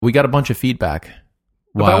we got a bunch of feedback.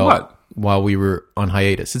 About what? While we were on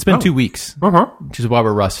hiatus. It's been 2 weeks, which is why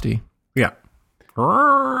we're rusty. Yeah.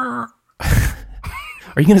 Are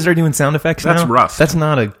you going to start doing sound effects now? That's rust. That's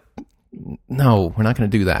not a... No, we're not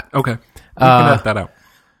going to do that. Okay. We can edit that out.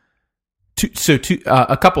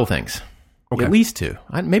 A couple of things. Okay. At least 2.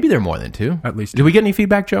 Maybe there are more than 2. At least 2. Did we get any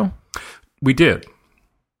feedback, Joe? We did.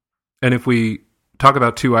 And if we talk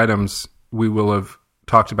about 2 items, we will have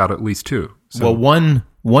talked about at least 2. So. Well,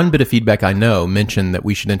 one bit of feedback I know mentioned that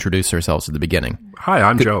we should introduce ourselves at the beginning. Hi,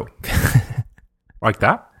 I'm Joe. Like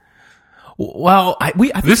that? Well, I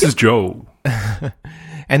think this is Joe.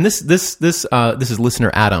 And this is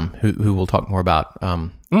listener Adam, who we'll talk more about.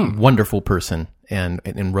 Wonderful person,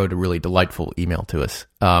 and wrote a really delightful email to us.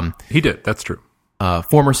 He did. That's true.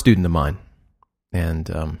 Former student of mine,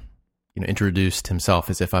 and introduced himself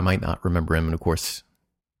as if I might not remember him, and of course,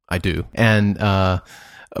 I do. And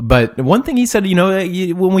but one thing he said,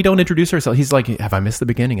 when we don't introduce ourselves, he's like, "Have I missed the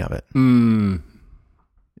beginning of it?"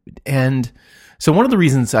 And so one of the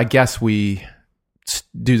reasons, I guess, we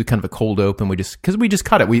do the kind of a cold open, because we just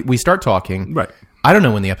cut it. We start talking. Right. I don't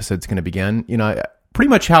know when the episode's going to begin. Pretty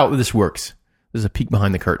much how this works. This is a peek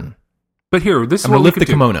behind the curtain. But here, this is I'm what gonna we lift could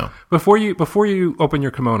the kimono. Before you open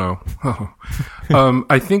your kimono.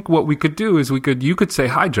 I think what we could do is you could say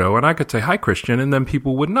hi Joe, and I could say hi Christian, and then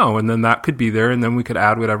people would know, and then that could be there, and then we could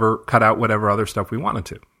cut out whatever other stuff we wanted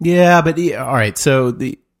to. Yeah, but all right. So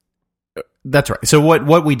that's right. So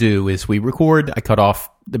what we do is we record. I cut off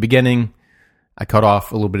the beginning. I cut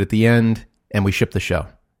off a little bit at the end, and we ship the show.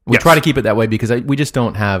 We try to keep it that way because we just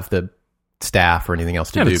don't have the staff or anything else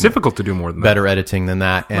to do. It's difficult to do more than better editing than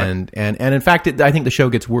that, and in fact, I think the show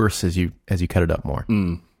gets worse as you cut it up more.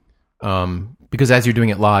 Because as you're doing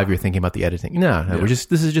it live, you're thinking about the editing. No, this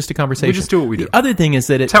is just a conversation. We just do what we do. The other thing is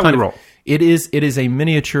that it's how we roll. It is a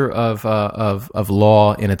miniature of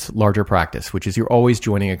law in its larger practice, which is you're always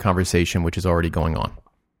joining a conversation which is already going on.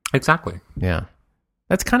 Exactly. Yeah.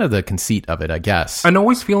 That's kind of the conceit of it, I guess. And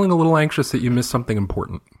always feeling a little anxious that you missed something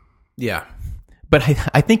important. Yeah. But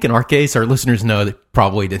I think in our case, our listeners know that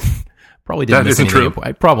probably didn't that miss isn't anything true.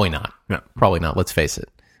 important. Probably not. Yeah. Probably not. Let's face it.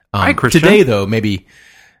 Hi, Christian. Today, though, maybe,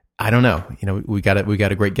 I don't know. We got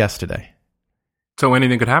a great guest today. So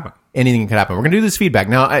anything could happen. Anything could happen. We're going to do this feedback.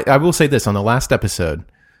 Now, I will say this. On the last episode,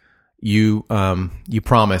 you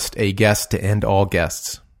promised a guest to end all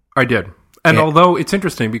guests. I did. And although it's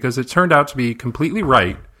interesting because it turned out to be completely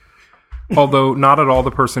right, although not at all the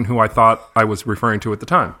person who I thought I was referring to at the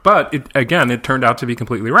time. But it turned out to be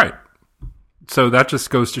completely right. So that just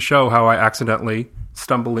goes to show how I accidentally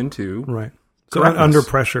stumble into... Right. So under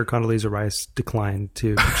pressure, Condoleezza Rice declined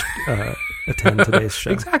to attend today's show.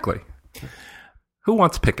 Exactly. Who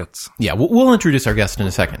wants pickets? Yeah, we'll introduce our guest in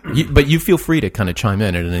a second. But you feel free to kind of chime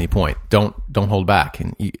in at any point. Don't hold back.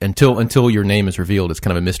 And until your name is revealed, it's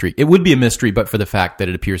kind of a mystery. It would be a mystery, but for the fact that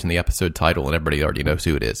it appears in the episode title and everybody already knows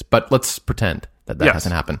who it is. But let's pretend that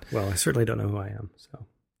hasn't happened. Well, I certainly don't know who I am. So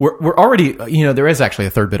we're already, there is actually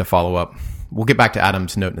a third bit of follow up. We'll get back to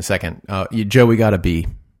Adam's note in a second. Joe, we got a B.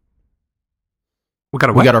 We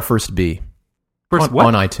got our first B. First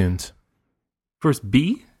on iTunes. First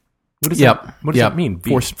B? What does that mean?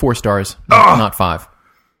 B? 4 stars, not 5.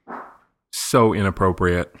 So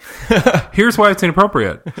inappropriate. Here's why it's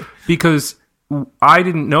inappropriate. Because I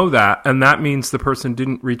didn't know that, and that means the person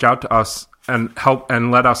didn't reach out to us and help and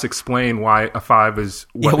let us explain why a 5 is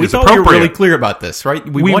what we is thought appropriate. we were really clear about this, right?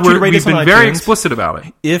 We want you to rate us on iTunes. We've been very explicit about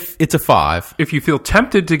it. If it's a 5. If you feel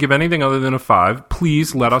tempted to give anything other than a 5,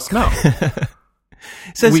 please let us know.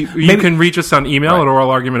 You can reach us on email at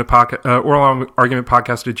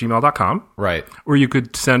oralargumentpodcast@gmail.com. Right. Or you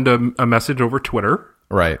could send a message over Twitter.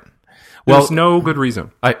 Right. There's no good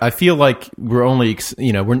reason. I feel like we're only,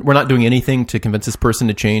 we're not doing anything to convince this person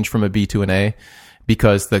to change from a B to an A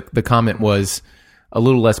because the comment was a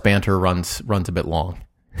little less banter runs a bit long.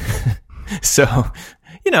 So,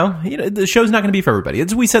 the show's not going to be for everybody.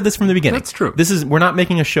 We said this from the beginning. That's true. We're not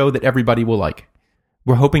making a show that everybody will like.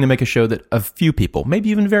 We're hoping to make a show that a few people, maybe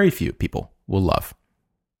even very few people, will love.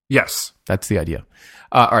 Yes. That's the idea.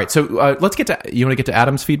 All right, so let's get to... You want to get to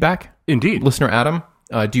Adam's feedback? Indeed. Listener Adam,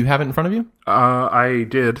 do you have it in front of you? I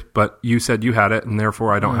did, but you said you had it, and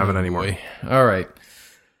therefore I don't have it anymore. Boy. All right.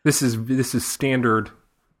 This is standard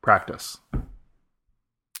practice.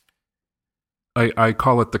 I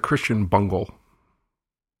call it the Christian bungle,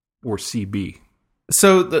 or CB.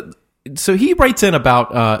 So he writes in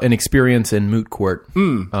about an experience in moot court,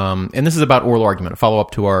 and this is about oral argument, a follow-up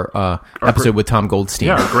to our episode with Tom Goldstein.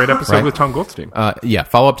 Yeah, a great episode with Tom Goldstein.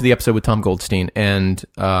 Follow-up to the episode with Tom Goldstein, and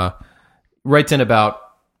writes in about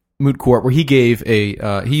moot court, where he gave he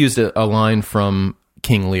used a line from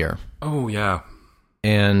King Lear. Oh, yeah.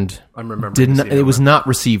 And I'm remembering. it was not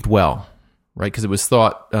received well, right? Because it was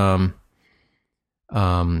thought.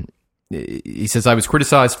 He says, I was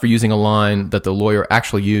criticized for using a line that the lawyer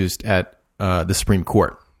actually used at the Supreme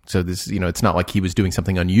Court. So this, it's not like he was doing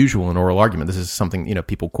something unusual in oral argument. This is something,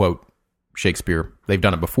 people quote Shakespeare. They've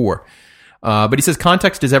done it before. But he says,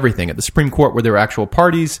 context is everything. At the Supreme Court, where there are actual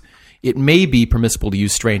parties, it may be permissible to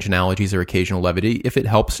use strange analogies or occasional levity if it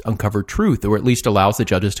helps uncover truth, or at least allows the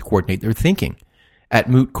judges to coordinate their thinking. At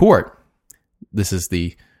moot court, this is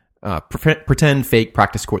the pretend fake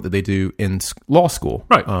practice court that they do in law school.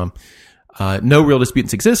 Right. No real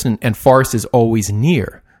disputes exist, and farce is always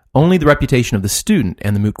near. Only the reputation of the student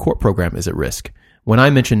and the moot court program is at risk. When I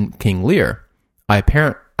mentioned King Lear, I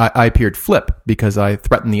appeared flip because I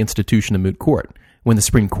threatened the institution of moot court. When the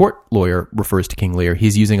Supreme Court lawyer refers to King Lear,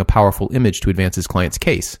 he's using a powerful image to advance his client's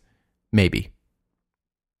case. Maybe.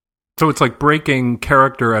 So it's like breaking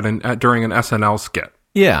character during an SNL skit.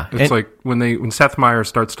 Yeah. It's like when Seth Meyers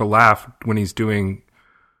starts to laugh when he's doing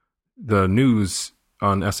the news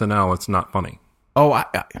on SNL, it's not funny. Oh,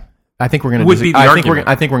 I think we're going to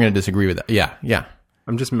I think we're going to disagree with that. Yeah.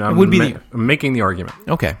 I'm making the argument.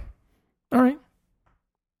 Okay. All right.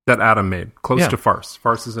 That Adam made close to farce.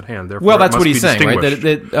 Farce is at hand. Therefore, well, that's what he's saying, right?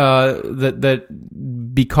 That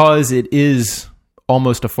because it is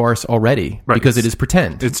almost a farce already, right, because it is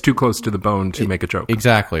pretend. It's too close to the bone to make a joke.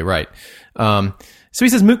 Exactly right. So he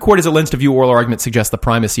says, moot court as a lens to view oral argument suggests the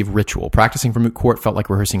primacy of ritual. Practicing for moot court felt like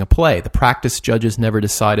rehearsing a play. The practice judges never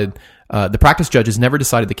decided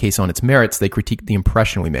the case on its merits. They critiqued the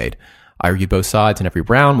impression we made. I argued both sides in every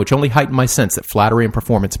round, which only heightened my sense that flattery and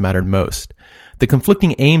performance mattered most. The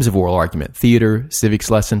conflicting aims of oral argument, theater, civics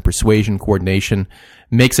lesson, persuasion, coordination,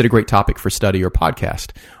 makes it a great topic for study or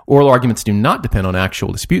podcast. Oral arguments do not depend on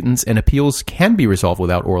actual disputants, and appeals can be resolved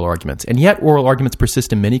without oral arguments. And yet, oral arguments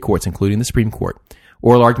persist in many courts, including the Supreme Court.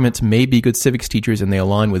 Oral arguments may be good civics teachers, and they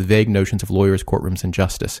align with vague notions of lawyers, courtrooms, and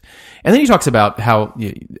justice. And then he talks about how,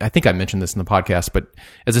 I think I mentioned this in the podcast, but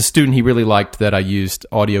as a student, he really liked that I used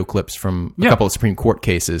audio clips from a couple of Supreme Court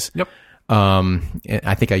cases. Yep.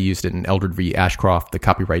 I think I used it in Eldred v. Ashcroft, the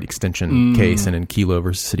copyright extension case, and in Kelo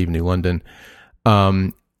versus City of New London.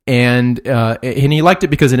 And he liked it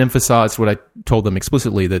because it emphasized what I told them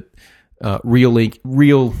explicitly, that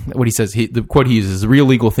what he says, the quote he uses, real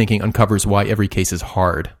legal thinking uncovers why every case is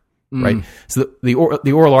hard, right? So the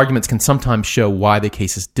oral arguments can sometimes show why the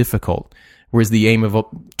case is difficult, whereas the aim of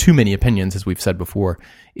too many opinions, as we've said before,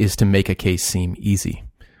 is to make a case seem easy.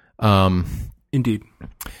 Indeed.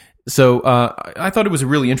 So I thought it was a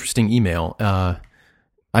really interesting email. I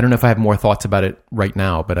don't know if I have more thoughts about it right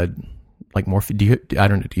now, but I'd like more. Do you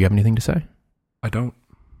have anything to say? I don't.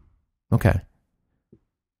 Okay.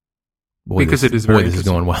 Because it is very this is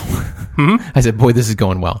going well. I said, boy, this is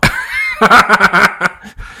going well. I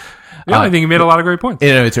think you made a lot of great points.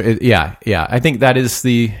 Yeah. I think that is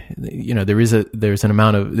there's a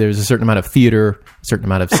certain amount of theater, a certain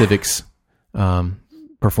amount of civics,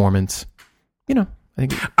 performance.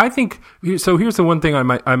 I think so. Here's the one thing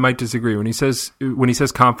I might disagree when he says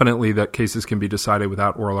confidently that cases can be decided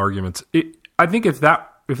without oral arguments. I think if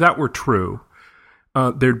that were true,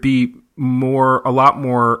 there'd be a lot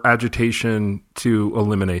more agitation to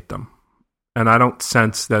eliminate them. And I don't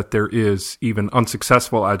sense that there is even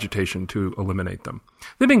unsuccessful agitation to eliminate them.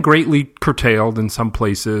 They've been greatly curtailed in some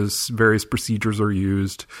places. Various procedures are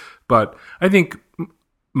used. But I think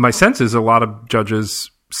my sense is a lot of judges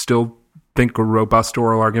still think robust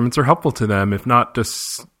oral arguments are helpful to them, if not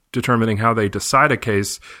just determining how they decide a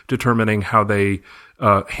case, determining how they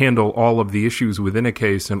handle all of the issues within a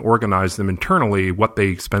case and organize them internally, what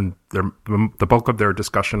they spend the bulk of their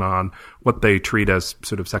discussion on, what they treat as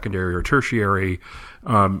sort of secondary or tertiary,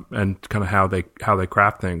 and kind of how they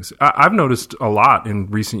craft things. I've noticed a lot in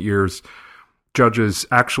recent years, judges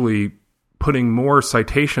actually putting more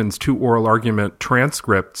citations to oral argument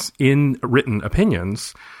transcripts in written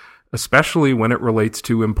opinions, especially when it relates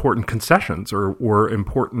to important concessions or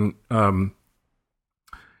important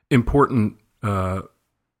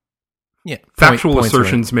factual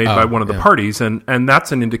assertions made by one of the parties, and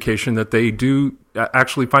that's an indication that they do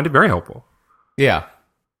actually find it very helpful. Yeah.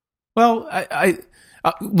 Well, I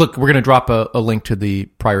look, we're going to drop a link to the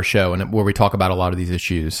prior show and where we talk about a lot of these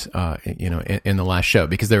issues, in the last show,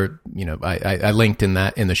 because I linked in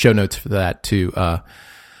the show notes for that to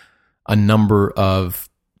a number of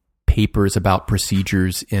papers about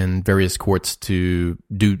procedures in various courts to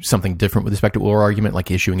do something different with respect to oral argument, like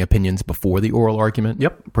issuing opinions before the oral argument.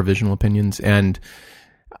 Yep. Provisional opinions. And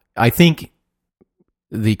I think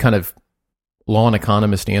the kind of Law and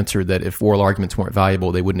Economist answered that if oral arguments weren't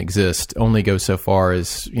valuable, they wouldn't exist, only goes so far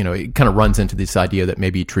as, it kind of runs into this idea that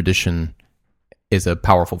maybe tradition is a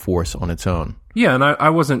powerful force on its own. Yeah, and I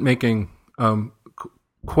wasn't making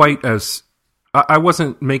quite as... I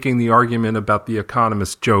wasn't making the argument about the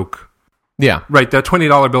Economist joke. Yeah. Right, that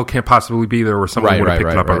 $20 bill can't possibly be there where someone would have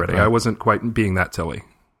picked it up already. Right. I wasn't quite being that silly.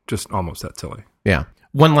 Just almost that silly. Yeah.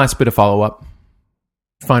 One last bit of follow-up.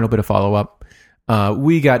 Final bit of follow-up.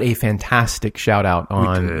 We got a fantastic shout-out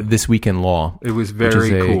on This Week in Law. It was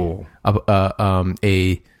very cool.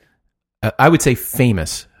 I would say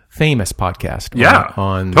famous podcast. Yeah,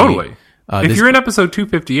 totally. If you're in episode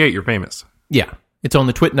 258, you're famous. Yeah. It's on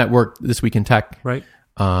the Twit Network, This Week in Tech. Right.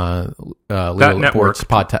 Leo Laporte's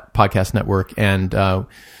podcast network. And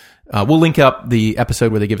we'll link up the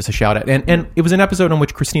episode where they give us a shout-out. And it was an episode on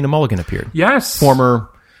which Christina Mulligan appeared. Yes.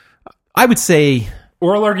 Former, I would say...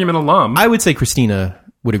 Oral Argument alum. I would say Christina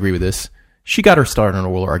would agree with this. She got her start on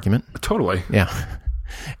Oral Argument. Totally. Yeah.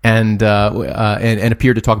 And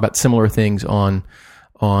appeared to talk about similar things on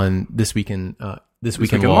This Week in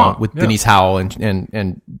Law with Denise Howell,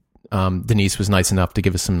 and Denise was nice enough to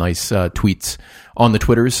give us some nice tweets on the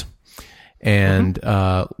Twitters, and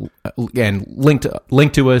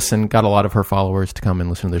linked to us, and got a lot of her followers to come and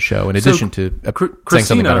listen to the show. In addition to saying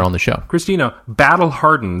something about her on the show, Christina, battle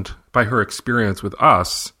hardened by her experience with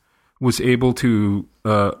us, was able to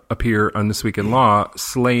appear on This Week in Law,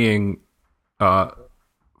 slaying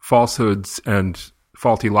falsehoods and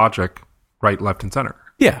faulty logic, right, left, and center.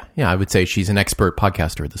 Yeah, I would say she's an expert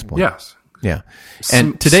podcaster at this point. Yes. Yeah,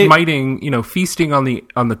 and today, smiting, feasting on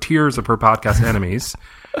the tears of her podcast enemies,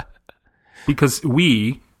 because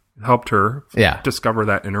we helped her discover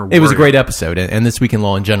that inner warrior. It was a great episode, and This Week in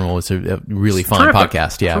Law in general is a really fun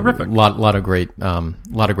podcast. Yeah, terrific. lot of great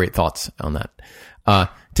thoughts on that.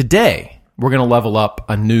 Today we're going to level up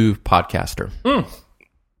a new podcaster.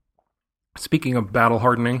 Speaking of battle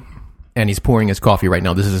hardening, and he's pouring his coffee right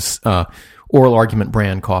now. This is Oral Argument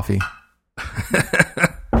brand coffee.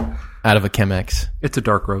 Out of a Chemex. It's a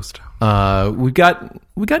dark roast. We got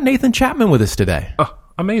Nathan Chapman with us today. Oh,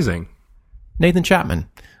 amazing. Nathan Chapman,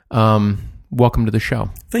 welcome to the show.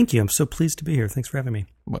 Thank you. I'm so pleased to be here. Thanks for having me.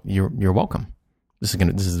 Well, you're welcome. This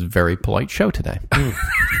is a very polite show today. I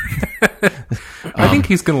think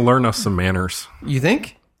he's going to learn us some manners. You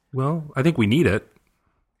think? Well, I think we need it.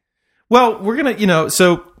 Well, we're gonna,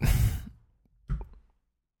 so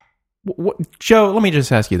Joe, let me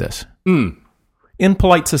just ask you this. In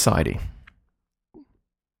polite society,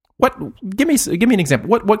 give me an example.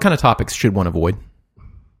 What kind of topics should one avoid?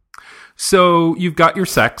 So you've got your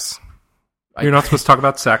sex. You're not supposed to talk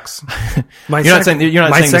about sex. My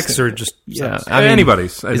sex or just sex.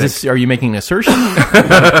 Anybody's. Are you making an assertion?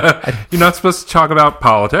 You're not supposed to talk about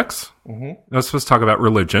politics. You're not supposed to talk about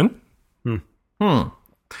religion.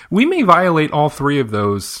 We may violate all three of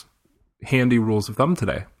those handy rules of thumb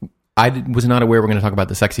today. I was not aware we're going to talk about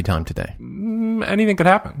the sexy time today. Anything could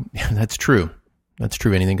happen. That's true.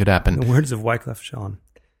 Anything could happen. The words of Wyclef Jean.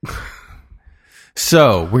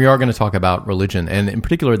 So we are going to talk about religion, and in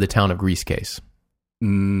particular, the Town of Greece case.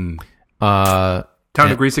 Town of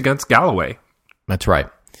Greece against Galloway. That's right.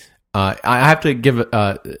 I have to give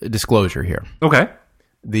a disclosure here. Okay.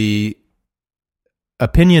 The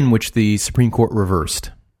opinion which the Supreme Court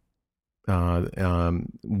reversed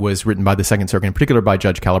was written by the Second Circuit, in particular by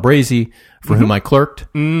Judge Calabresi, for whom I clerked.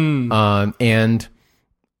 And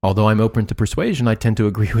although I'm open to persuasion, I tend to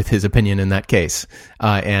agree with his opinion in that case,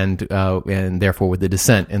 and therefore with the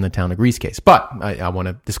dissent in the Town of Greece case. But I want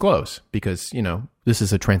to disclose, because this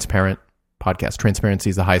is a transparent podcast. Transparency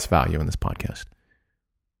is the highest value in this podcast.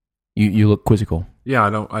 You look quizzical. Yeah,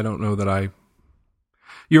 I don't know that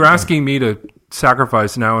You're asking me to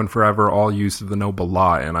sacrifice now and forever all use of the noble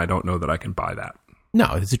lie, and I don't know that I can buy that.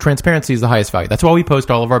 No, transparency is the highest value. That's why we post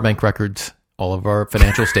all of our bank records, all of our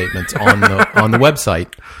financial statements on the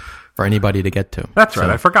website for anybody to get to. That's right.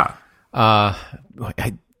 I forgot.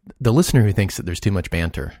 The listener who thinks that there's too much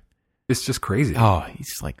banter, it's just crazy. Oh,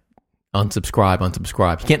 he's like,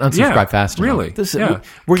 unsubscribe. You can't unsubscribe fast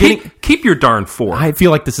enough. Really? Keep your darn fork. I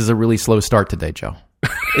feel like this is a really slow start today, Joe.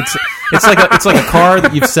 It's like a car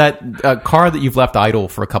that you've left idle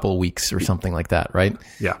for a couple of weeks or something like that, right?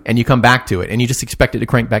 Yeah. And you come back to it, and you just expect it to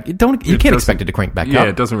crank back. You can't expect it to crank back up. Yeah,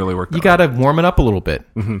 it doesn't really work. You got to warm it up a little bit.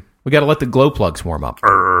 Mm-hmm. We got to let the glow plugs warm up.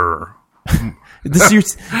 You're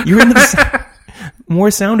into this. More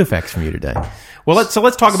sound effects from you today. Well, let's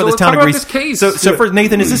talk about this Town of Greece case. So first,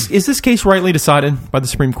 Nathan, is this case rightly decided by the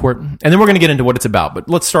Supreme Court? And then we're going to get into what it's about. But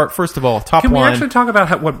let's start first of all. Can we actually talk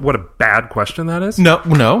about what a bad question that is?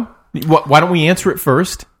 No. Why don't we answer it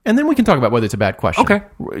first, and then we can talk about whether it's a bad question. Okay.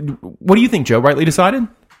 What do you think, Joe? Rightly decided?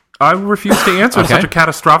 I refuse to answer such a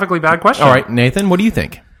catastrophically bad question. All right, Nathan, what do you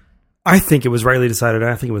think? I think it was rightly decided.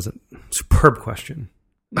 I think it was a superb question.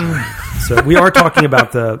 So we are talking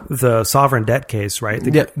about the sovereign debt case, right?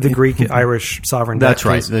 The Greek-Irish sovereign debt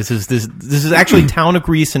case. That's right. This is actually town of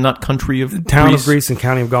Greece and not country of town Greece. of Greece and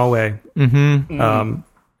county of Galway. Mm-hmm.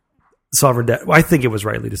 Sovereign debt. Well, I think it was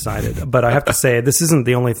rightly decided, but I have to say this isn't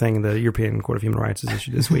the only thing the European Court of Human Rights has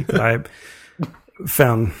issued this week that I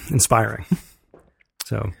found inspiring.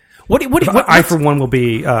 So, what I for one will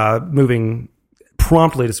be moving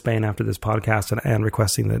promptly to Spain after this podcast and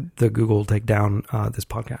requesting that the Google take down this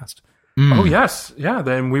podcast. Oh yes, yeah.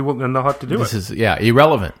 Then we will. Then they'll have to do this is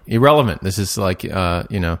irrelevant. Irrelevant. This is like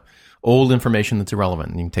old information that's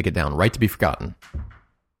irrelevant. You can take it down, right to be forgotten.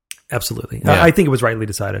 Absolutely. Yeah. I think it was rightly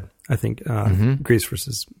decided. I think Greece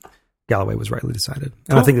versus Galloway was rightly decided,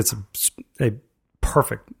 and I think it's a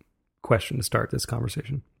perfect question to start this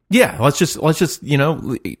conversation. Yeah, let's just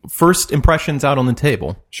first impressions out on the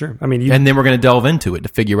table. Sure. I mean, and then we're going to delve into it to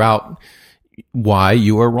figure out why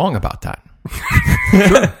you are wrong about that.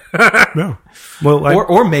 No. Well,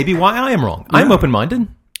 or maybe why I am wrong. I'm open-minded.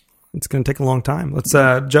 It's going to take a long time. Let's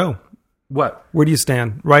Joe. What? Where do you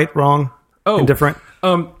stand? Right, wrong, indifferent?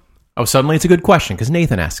 Suddenly it's a good question because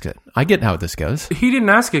Nathan asked it. I get how this goes. He didn't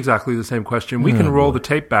ask exactly the same question. We can roll the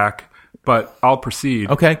tape back, but I'll proceed.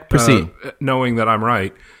 Okay, proceed. Knowing that I'm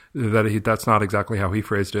right, that's not exactly how he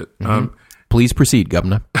phrased it. Please proceed,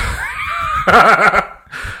 Governor.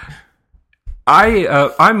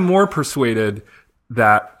 I'm more persuaded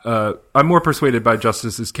by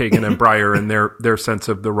Justices Kagan and Breyer and their sense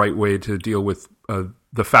of the right way to deal with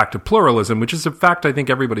the fact of pluralism, which is a fact I think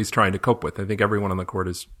everybody's trying to cope with. I think everyone on the court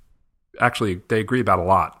is actually, they agree about a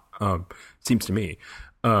lot, seems to me.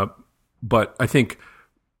 But I think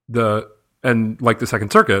like the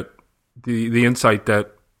Second Circuit, the insight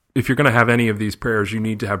that if you're going to have any of these prayers, you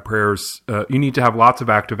need to have prayers. You need to have lots of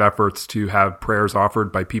active efforts to have prayers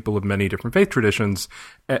offered by people of many different faith traditions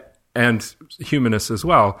and humanists as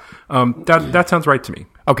well. That sounds right to me.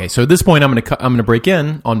 Okay, so at this point, I'm going to break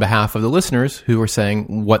in on behalf of the listeners who are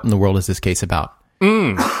saying, "What in the world is this case about?"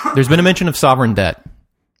 There's been a mention of sovereign debt,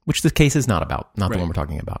 which this case is not about, not the one we're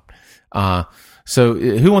talking about. So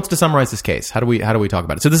who wants to summarize this case? How do we talk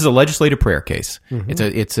about it? So this is a legislative prayer case. Mm-hmm.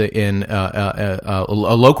 It's in a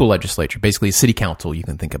local legislature, basically a city council. You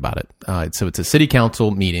can think about it. So it's a city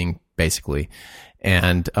council meeting basically,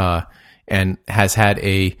 and has had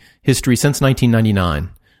a history since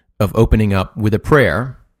 1999 of opening up with a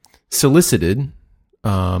prayer solicited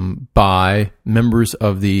by members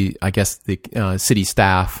of the city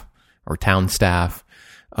staff or town staff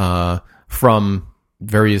from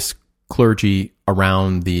various clergy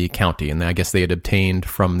around the county, and I guess they had obtained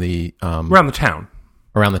from the around the town.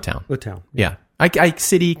 The town, yeah.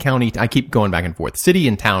 City, county. I keep going back and forth. City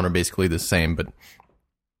and town are basically the same, but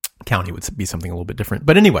county would be something a little bit different.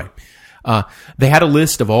 But anyway, they had a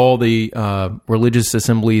list of all the religious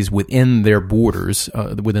assemblies within their borders,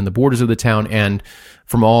 within the borders of the town, and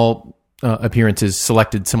from all appearances,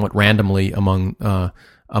 selected somewhat randomly among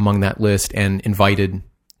that list and invited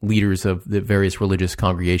leaders of the various religious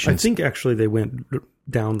congregations. I think actually they went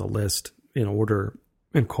down the list in order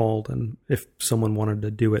and called, and if someone wanted to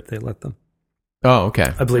do it, they let them. Oh,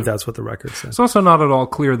 okay. I believe that's what the record says. It's also not at all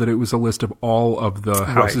clear that it was a list of all of the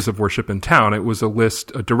houses of worship in town. It was a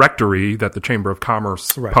directory that the Chamber of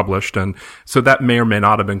Commerce published, and so that may or may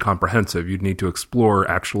not have been comprehensive. You'd need to explore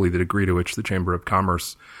actually the degree to which the Chamber of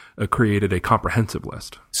Commerce created a comprehensive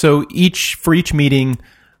list. So for each meeting,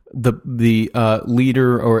 the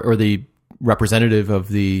leader or the representative of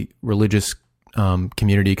the religious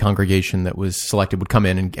community congregation that was selected would come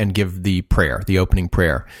in and give the prayer, the opening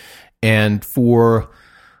prayer. And for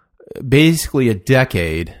basically a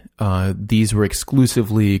decade, these were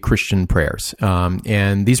exclusively Christian prayers.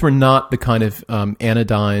 And these were not the kind of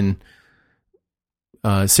anodyne,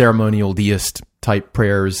 ceremonial deist type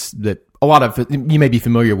prayers that a lot of you may be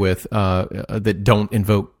familiar with, that don't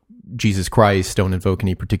invoke Jesus Christ, don't invoke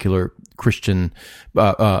any particular Christian,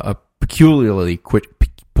 peculiarly,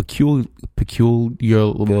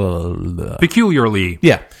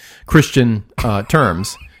 Christian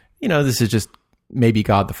terms. This is just maybe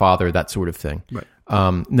God the Father, that sort of thing. Right.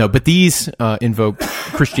 No, but these invoke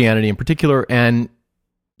Christianity in particular, and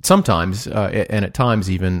sometimes, and at times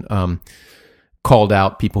even, called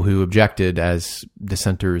out people who objected as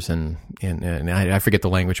dissenters, and I forget the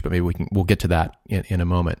language, but maybe we'll get to that in a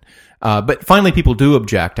moment. But finally, people do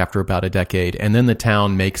object after about a decade, and then the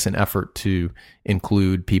town makes an effort to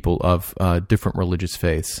include people of different religious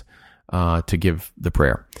faiths to give the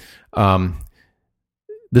prayer.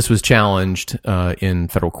 This was challenged in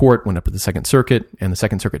federal court, went up to the Second Circuit, and the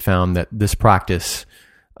Second Circuit found that this practice,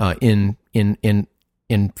 in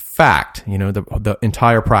fact, the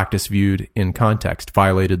entire practice viewed in context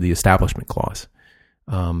violated the Establishment Clause.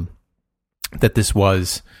 That this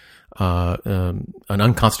was an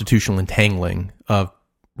unconstitutional entangling of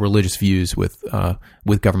religious views with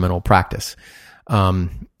governmental practice.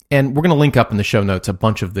 And we're going to link up in the show notes a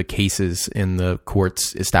bunch of the cases in the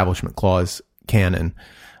court's Establishment Clause canon.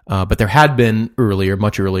 But there had been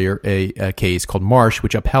much earlier, a case called Marsh,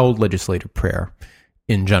 which upheld legislative prayer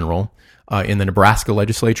in general in the Nebraska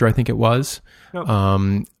legislature, I think it was. Yep.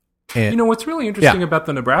 And, what's really interesting about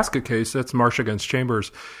the Nebraska case, that's Marsh against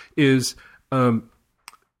Chambers, is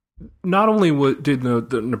not only did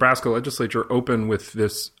the Nebraska legislature open with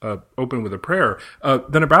a prayer,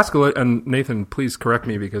 the Nebraska and Nathan, please correct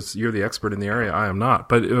me because you're the expert in the area. I am not,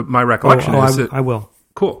 but my recollection is that I will.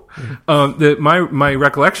 Cool. My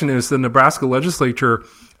recollection is the Nebraska legislature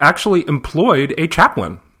actually employed a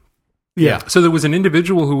chaplain. Yeah. So there was an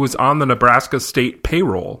individual who was on the Nebraska state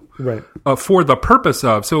payroll, right, for the purpose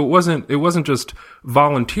of. So it wasn't just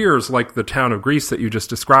volunteers like the town of Greece that you just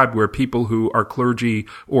described, where people who are clergy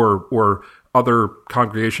or other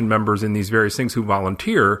congregation members in these various things who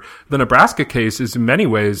volunteer. The Nebraska case is in many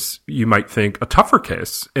ways, you might think, a tougher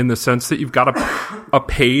case in the sense that you've got a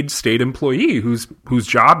paid state employee whose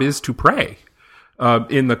job is to pray.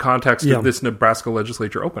 In the context of this Nebraska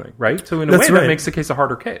legislature opening, right? So in a way, that makes the case a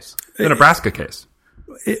harder case, the Nebraska case.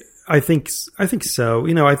 I think so.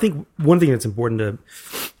 I think one thing that's important to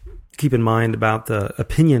keep in mind about the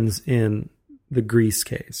opinions in the Greece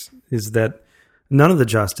case is that none of the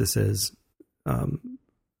justices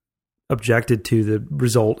objected to the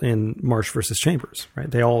result in Marsh versus Chambers,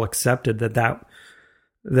 right? They all accepted that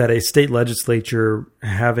a state legislature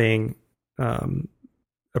having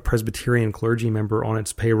a Presbyterian clergy member on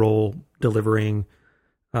its payroll delivering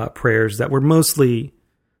prayers that were mostly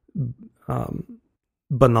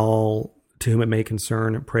banal, to whom it may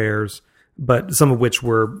concern prayers, but some of which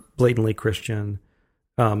were blatantly Christian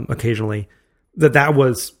occasionally, that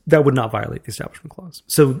would not violate the Establishment Clause.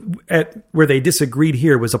 So where they disagreed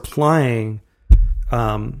here was applying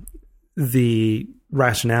the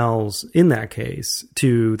rationales in that case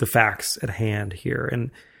to the facts at hand here.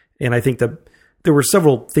 And I think that there were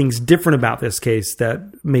several things different about this case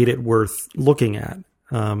that made it worth looking at.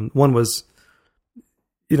 One was,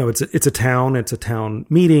 it's a town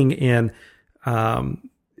meeting, and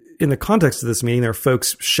in the context of this meeting, there are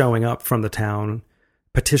folks showing up from the town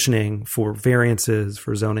petitioning for variances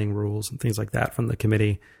for zoning rules and things like that from the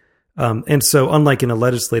committee. And so, unlike in a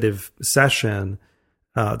legislative session,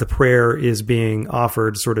 the prayer is being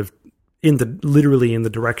offered sort of literally in the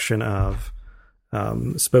direction of.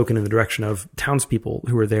 Spoken in the direction of townspeople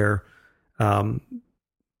who are there,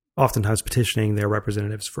 oftentimes petitioning their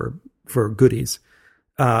representatives for goodies.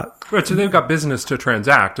 Right, so they've got business to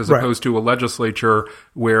transact as opposed to a legislature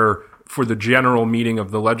where, for the general meeting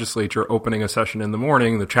of the legislature opening a session in the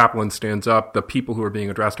morning, the chaplain stands up, the people who are being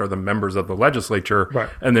addressed are the members of the legislature,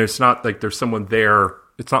 and there's not like there's someone there.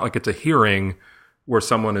 It's not like it's a hearing where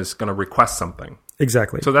someone is going to request something.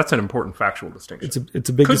 Exactly. So that's an important factual distinction. It's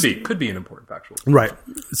a big could be an important factual distinction. Right.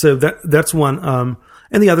 So that's one.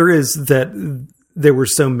 And the other is that there were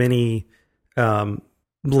so many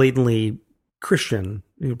blatantly Christian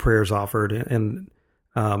prayers offered, and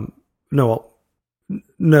no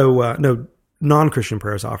non-Christian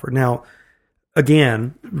prayers offered. Now,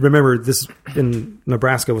 again, remember this in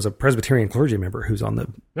Nebraska was a Presbyterian clergy member who's on the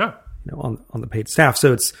on the paid staff.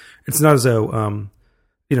 So it's not as though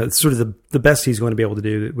it's sort of the best he's going to be able to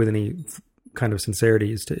do with any kind of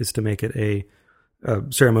sincerity is to make it a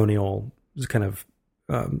ceremonial kind of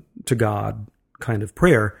to God kind of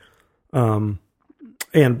prayer. And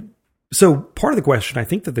so part of the question I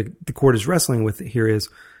think that the court is wrestling with here is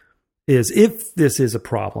if this is a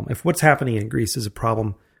problem, if what's happening in Greece is a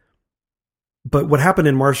problem, but what happened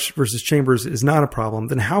in Marsh versus Chambers is not a problem,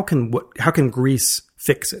 then how can Greece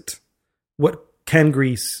fix it? What can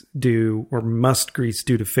Greece do, or must Greece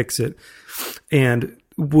do to fix it? And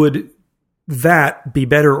would that be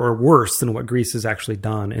better or worse than what Greece has actually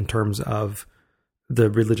done in terms of the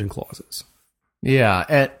religion clauses?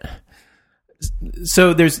 Yeah.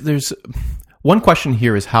 So there's one question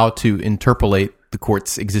here is how to interpolate the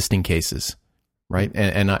court's existing cases, right?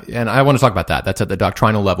 And I want to talk about that. That's at the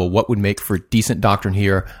doctrinal level. What would make for decent doctrine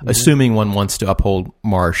here, assuming one wants to uphold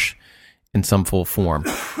Marsh in some full form?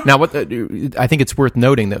 Now, I think it's worth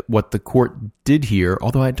noting that what the court did here,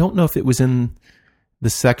 although I don't know if it was in the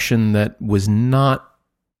section that was not,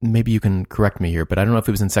 maybe you can correct me here, but I don't know if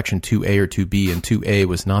it was in section 2A or 2B, and 2A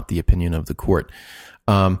was not the opinion of the court.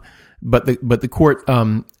 But the court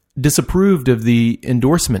disapproved of the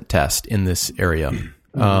endorsement test in this area,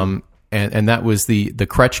 and that was the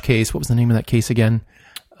Kretsch case. What was the name of that case again?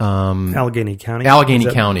 Allegheny County.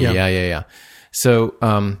 Allegheny County. Yeah. So,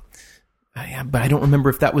 but I don't remember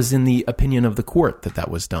if that was in the opinion of the court that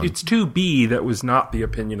was done. It's 2B that was not the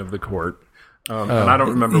opinion of the court, and I don't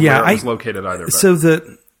remember where it was located either. But. So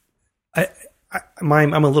I'm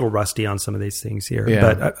a little rusty on some of these things here,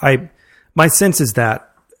 but my sense is that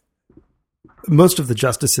most of the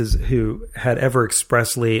justices who had ever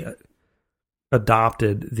expressly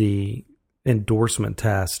adopted the endorsement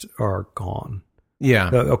test are gone.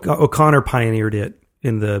 Yeah, O'Connor pioneered it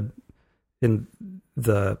in the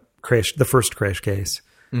first Kretsch case,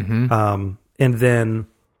 and then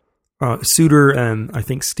Souter and I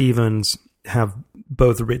think Stevens have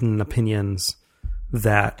both written opinions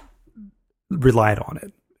that relied on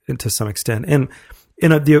it to some extent. And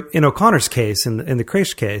in O'Connor's case, in the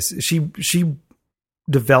Kretsch case, she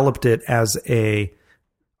developed it as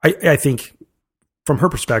I think from her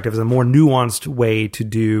perspective, as a more nuanced way to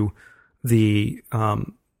do the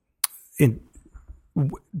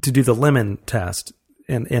Lemon test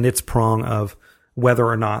and its prong of whether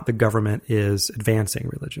or not the government is advancing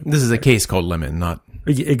religion. This is a case called Lemon, not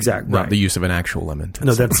exactly not the use of an actual lemon test.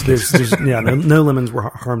 No, there's no lemons were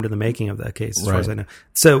harmed in the making of that case, as far as I know.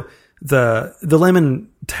 So the Lemon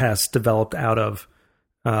test developed out of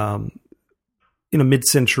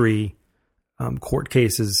mid-century court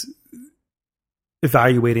cases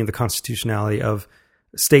evaluating the constitutionality of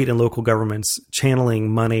state and local governments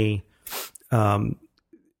channeling money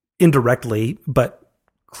indirectly, but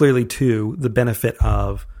clearly to the benefit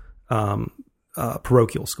of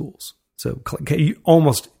parochial schools. So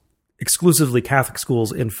almost exclusively Catholic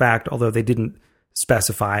schools, in fact, although they didn't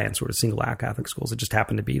specify and sort of single out Catholic schools. It just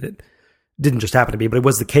happened to be that, didn't just happen to be, but it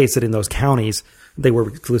was the case that in those counties, they were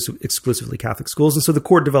exclusively Catholic schools. And so the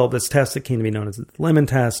court developed this test that came to be known as the Lemon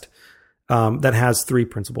test that has three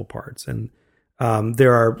principal parts. And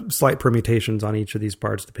there are slight permutations on each of these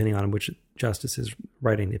parts depending on which justice is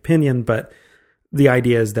writing the opinion. But the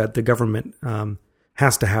idea is that the government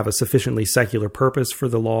has to have a sufficiently secular purpose for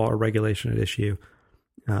the law or regulation at issue.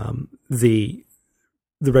 The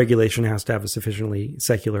regulation has to have a sufficiently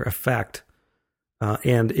secular effect,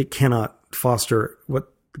 and it cannot foster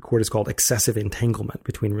what the court has called excessive entanglement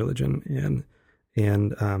between religion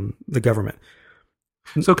and the government.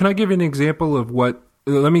 So, can I give you an example of what?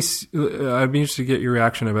 I'd be interested to get your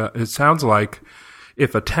reaction about. It sounds like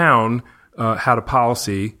if a town had a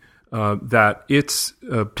policy that its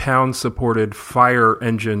town-supported fire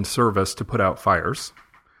engine service to put out fires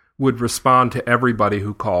would respond to everybody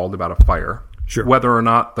who called about a fire, sure, whether or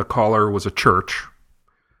not the caller was a church,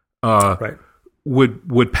 right,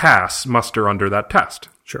 would pass muster under that test.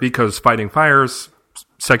 Sure. Because fighting fires,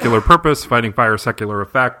 secular purpose, fighting fire, secular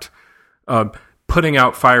effect, putting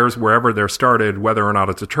out fires wherever they're started, whether or not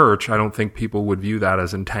it's a church, I don't think people would view that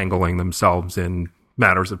as entangling themselves in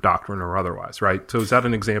matters of doctrine or otherwise, right? So is that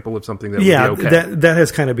an example of something that would be okay? that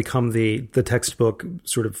has kind of become the textbook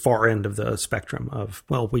sort of far end of the spectrum of,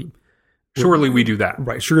 surely we do that.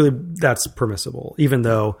 Right. Surely that's permissible, even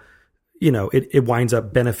though, it winds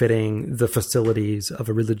up benefiting the facilities of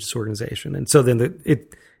a religious organization. And so then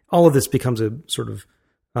all of this becomes a sort of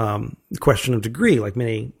question of degree, like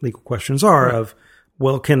many legal questions are, right, of,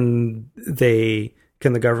 can the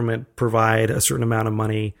government provide a certain amount of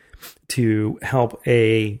money to help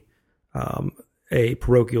a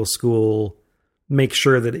parochial school make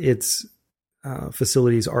sure that its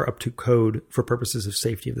facilities are up to code for purposes of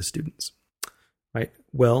safety of the students, right?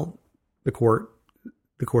 Well, the court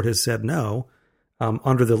has said no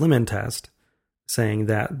under the Lemon test, saying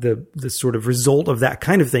that the sort of result of that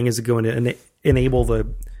kind of thing is going to enable the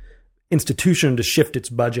institution to shift its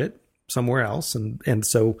budget somewhere else, and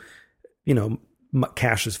so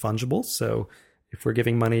cash is fungible. So if we're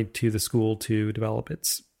giving money to the school to develop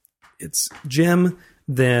its gym,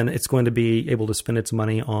 then it's going to be able to spend its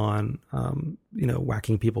money on,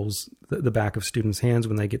 whacking the back of students' hands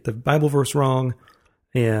when they get the Bible verse wrong.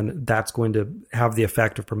 And that's going to have the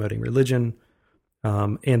effect of promoting religion.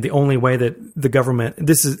 And the only way that the government,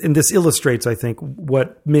 this illustrates, I think,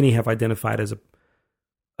 what many have identified as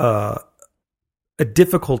a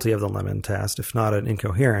difficulty of the Lemon test, if not an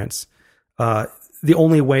incoherence. The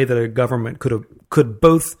only way that a government could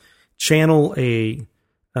both channel a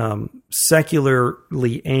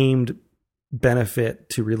secularly aimed benefit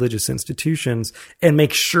to religious institutions and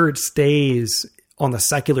make sure it stays on the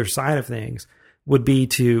secular side of things would be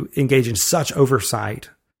to engage in such oversight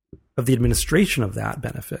of the administration of that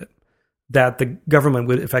benefit that the government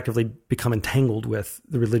would effectively become entangled with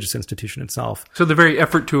the religious institution itself. So the very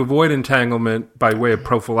effort to avoid entanglement by way of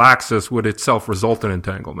prophylaxis would itself result in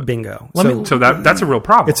entanglement. Bingo. So that's a real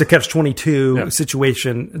problem. It's a catch-22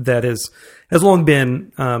 situation that has long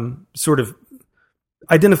been sort of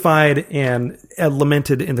identified and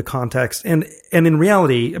lamented in the context. And in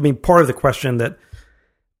reality, I mean, part of the question that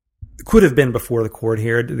could have been before the court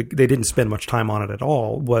here, they didn't spend much time on it at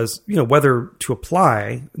all, was, whether to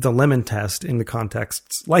apply the Lemon test in the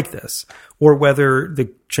contexts like this, or whether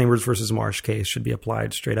the Chambers versus Marsh case should be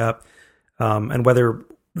applied straight up, and whether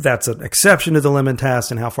that's an exception to the Lemon test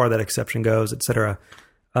and how far that exception goes, et cetera.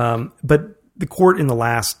 But the court in the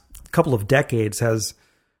last couple of decades has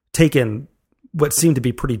taken what seem to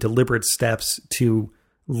be pretty deliberate steps to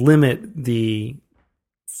limit the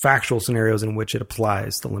factual scenarios in which it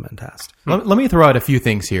applies the Lemon test. Let me throw out a few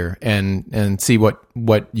things here and see what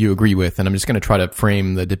you agree with, and I'm just going to try to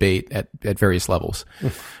frame the debate at various levels.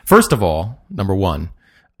 First of all, number one,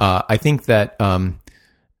 I think that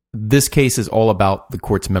this case is all about the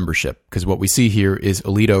court's membership, because what we see here is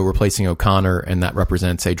Alito replacing O'Connor, and that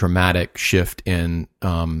represents a dramatic shift in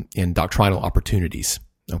doctrinal opportunities.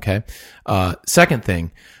 Okay. Second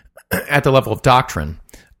thing, at the level of doctrine,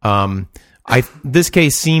 this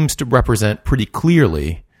case seems to represent pretty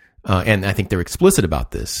clearly, and I think they're explicit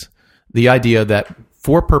about this, the idea that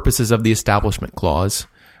for purposes of the Establishment Clause,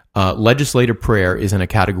 legislative prayer is in a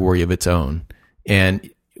category of its own, and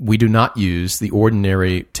we do not use the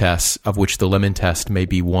ordinary tests, of which the Lemon test may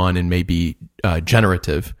be one and may be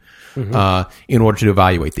generative, in order to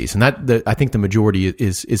evaluate these. And I think the majority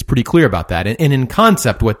is pretty clear about that. And in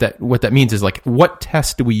concept, what that means is, like, what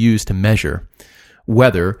test do we use to measure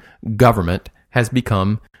whether government has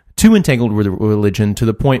become too entangled with religion to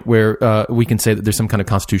the point where we can say that there's some kind of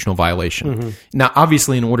constitutional violation. Now,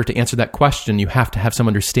 obviously, in order to answer that question, you have to have some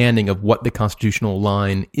understanding of what the constitutional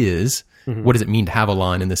line is. What does it mean to have a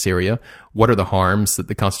line in this area? What are the harms that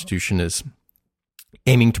the Constitution is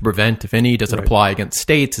aiming to prevent, if any? Does it apply against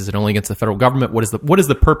states? Is it only against the federal government? What is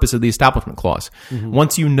the purpose of the Establishment Clause?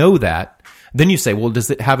 Once you know that, then you say, well, does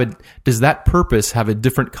that purpose have a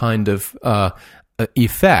different kind of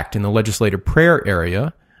effect in the legislative prayer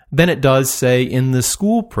area than it does, say, in the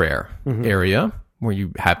school prayer area, where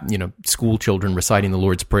you have, school children reciting the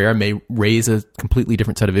Lord's Prayer may raise a completely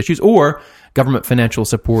different set of issues, or government financial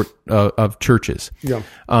support of churches.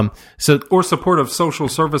 Or support of social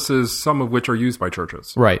services, some of which are used by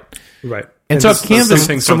churches. Right. And so I've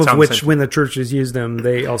canvassed some of which, when the churches use them,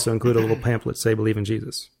 they also include a little pamphlet, say, believe in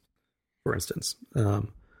Jesus, for instance.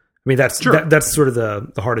 I mean, that's sort of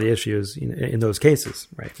the heart of the issues in those cases,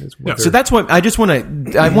 right? So that's what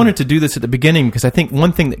I wanted to do this at the beginning, because I think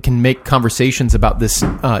one thing that can make conversations about this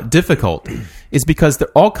difficult is because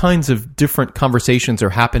all kinds of different conversations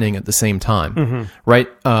are happening at the same time, right?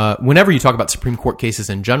 Whenever you talk about Supreme Court cases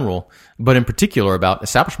in general, but in particular about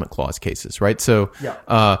Establishment Clause cases, right? So,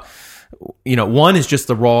 one is just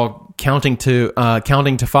the raw counting to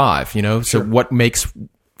 5, so what makes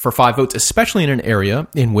for 5 votes, especially in an area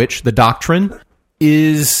in which the doctrine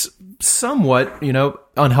is somewhat,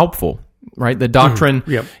 unhelpful, right? The doctrine,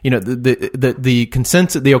 the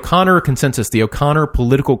consensus, the O'Connor consensus, the O'Connor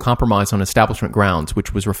political compromise on establishment grounds,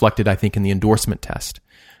 which was reflected, I think, in the endorsement test,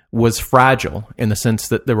 was fragile in the sense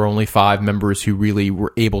that there were only 5 members who really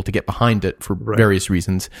were able to get behind it for various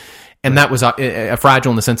reasons. And that was fragile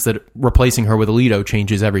in the sense that replacing her with Alito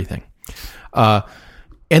changes everything.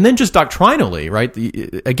 And then just doctrinally, right?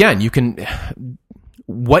 Again,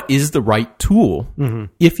 what is the right tool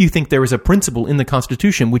if you think there is a principle in the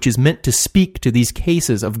Constitution which is meant to speak to these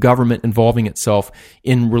cases of government involving itself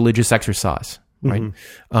in religious exercise, right?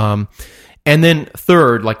 And then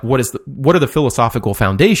third, like, what are the philosophical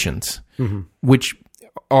foundations which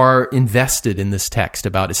are invested in this text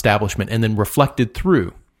about establishment and then reflected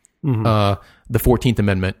through the 14th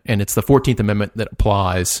Amendment? And it's the 14th Amendment that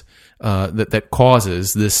applies, that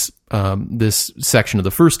causes this section of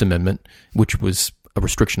the First Amendment, which was a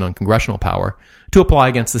restriction on congressional power, to apply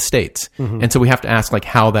against the states. And so we have to ask, like,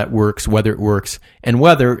 how that works, whether it works, and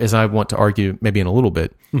whether, as I want to argue maybe in a little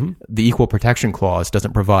bit, the Equal Protection Clause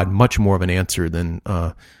doesn't provide much more of an answer than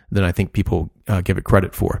I think people give it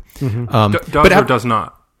credit for. Does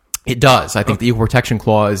not? It does. I think the Equal Protection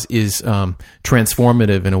Clause is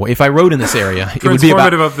transformative in a way. If I wrote in this area, it would be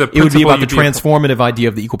about the transformative idea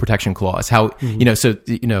of the Equal Protection Clause. How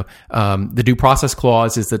the Due Process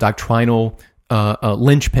Clause is the doctrinal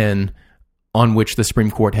linchpin on which the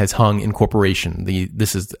Supreme Court has hung incorporation.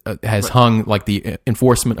 Has hung like the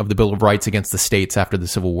enforcement of the Bill of Rights against the states after the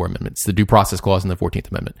Civil War amendments, the Due Process Clause in the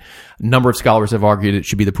 14th Amendment. A number of scholars have argued it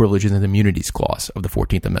should be the Privileges and Immunities Clause of the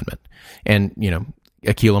 14th Amendment. And,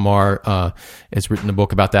 Akhil Amar has written a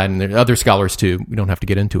book about that, and there are other scholars too. We don't have to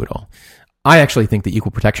get into it all. I actually think the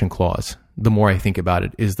Equal Protection Clause, the more I think about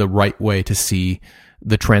it, is the right way to see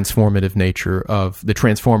the transformative nature of the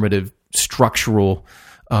transformative structural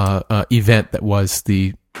event that was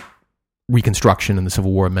the Reconstruction and the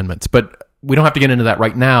Civil War amendments. But we don't have to get into that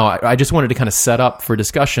right now. I just wanted to kind of set up for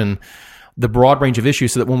discussion the broad range of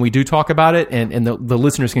issues so that when we do talk about it, and the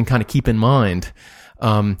listeners can kind of keep in mind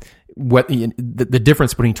what the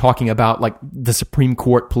difference between talking about like the Supreme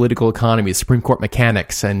Court political economy, the Supreme Court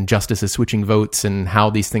mechanics, and justices switching votes, and how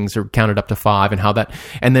these things are counted up to 5, and how that,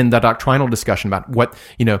 and then the doctrinal discussion about what,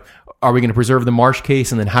 are we going to preserve the Marsh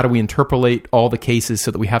case, and then how do we interpolate all the cases so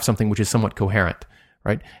that we have something which is somewhat coherent,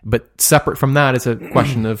 right? But separate from that is a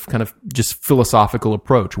question of kind of just philosophical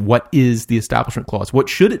approach. What is the Establishment Clause? What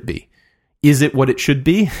should it be? Is it what it should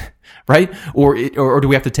be, right? Or do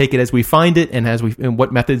we have to take it as we find it, and and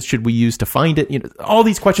what methods should we use to find it? All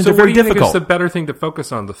these questions are very difficult. So what do you think is the better thing to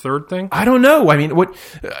focus on, the third thing? I don't know. I mean,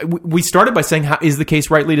 we started by saying, how is the case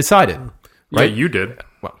rightly decided? Right? Yeah, you did.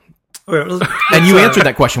 Well, and you answered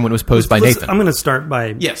that question when it was posed by Nathan. I'm going to start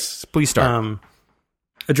by yes, please start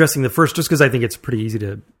addressing the first, just because I think it's pretty easy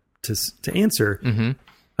to answer.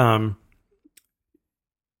 Mm-hmm.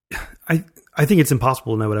 I think it's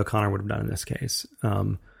impossible to know what O'Connor would have done in this case.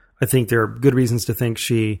 I think there are good reasons to think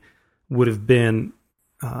she would have been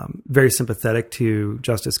very sympathetic to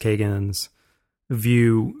Justice Kagan's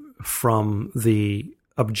view from the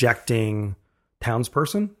objecting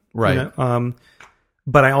townsperson, right?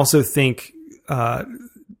 But I also think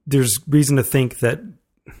there's reason to think that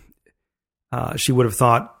she would have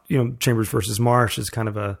thought, Chambers versus Marsh is kind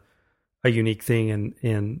of a unique thing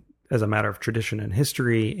in as a matter of tradition and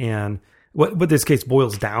history. And what this case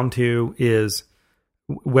boils down to is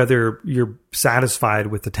whether you're satisfied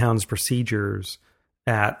with the town's procedures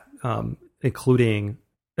at including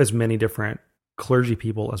as many different clergy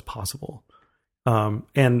people as possible.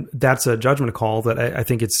 And that's a judgment call that I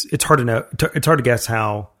think it's hard to know. It's hard to guess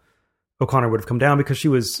how O'Connor would have come down, because she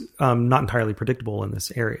was not entirely predictable in this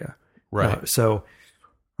area. Right. So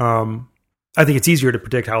I think it's easier to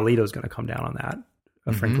predict how Alito's going to come down on that,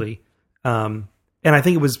 frankly. And I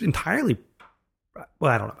think it was entirely,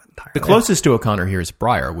 well, I don't know about entirely. The closest to O'Connor here is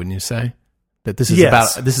Breyer, wouldn't you say? That this is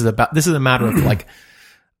yes. this is a matter of like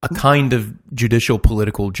a kind of judicial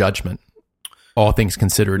political judgment, all things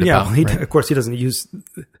considered. Yeah, about, right? Of course he doesn't use,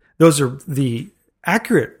 those are the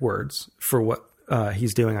accurate words for what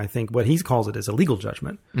he's doing. I think what he calls it is a legal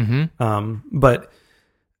judgment. Mm-hmm. But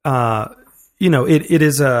it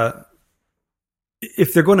is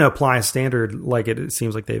if they're going to apply a standard like it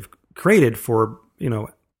seems like they've created for,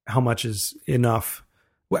 how much is enough,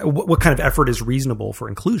 what kind of effort is reasonable for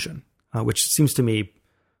inclusion, which seems to me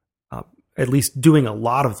at least doing a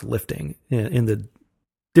lot of the lifting in the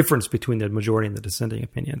difference between the majority and the dissenting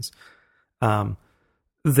opinions,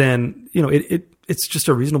 then, it's just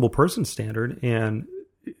a reasonable person standard. And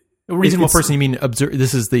a reasonable person, you mean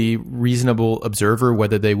this is the reasonable observer,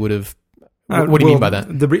 whether they would have, what do you mean by that?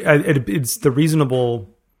 It's the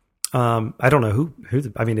reasonable, I don't know who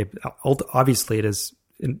I mean, obviously it is,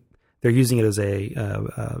 they're using it as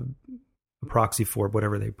a proxy for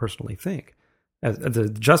whatever they personally think as the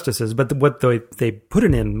justices, but what they put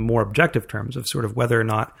it in more objective terms of sort of whether or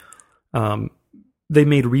not they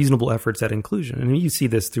made reasonable efforts at inclusion. And you see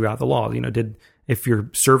this throughout the law. If you're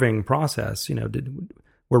serving process,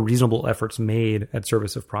 were reasonable efforts made at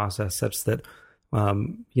service of process such that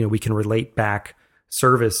we can relate back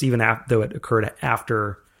service even though it occurred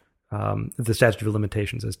after the statute of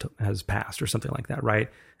limitations has passed or something like that, right?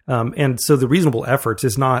 And so the reasonable efforts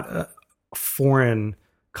is not a foreign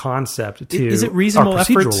concept to is it reasonable our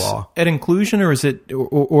procedural efforts law at inclusion, or is it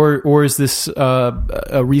or is this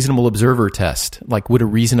a reasonable observer test? Like, would a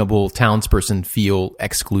reasonable townsperson feel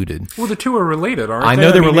excluded? Well, the two are related, aren't they? I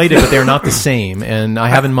know they're related, but they're not the same. And I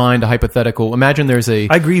have in mind a hypothetical. Imagine there's a.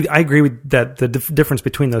 I agree with that. The difference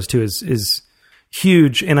between those two is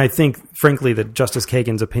huge, and I think, frankly, that Justice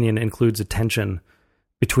Kagan's opinion includes a tension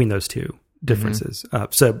between those two differences.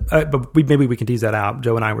 Mm-hmm. But maybe we can tease that out.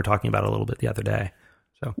 Joe and I were talking about it a little bit the other day.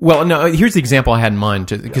 So. Well, no. Here's the example I had in mind,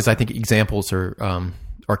 because I think examples are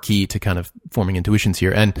key to kind of forming intuitions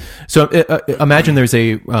here. And so, imagine there's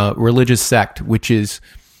a religious sect which is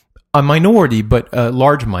a minority, but a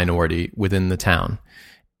large minority within the town,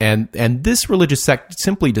 and this religious sect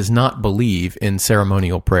simply does not believe in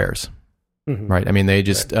ceremonial prayers. Mm-hmm. Right? I mean, they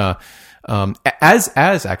just as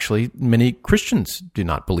actually many Christians do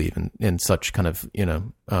not believe in such kind of,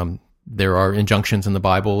 there are injunctions in the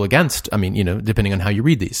Bible against, depending on how you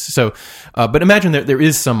read these. So, but imagine that there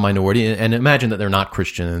is some minority, and imagine that they're not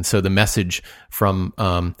Christian. And so the message from,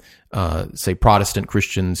 say, Protestant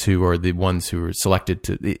Christians who are the ones who are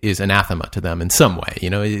selected is anathema to them in some way,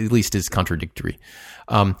 at least is contradictory.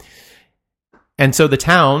 And so the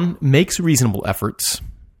town makes reasonable efforts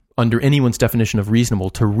under anyone's definition of reasonable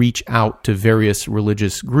to reach out to various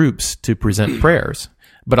religious groups to present prayers.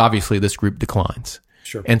 But obviously this group declines.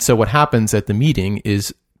 Sure. And so what happens at the meeting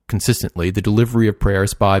is consistently the delivery of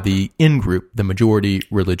prayers by the in-group, the majority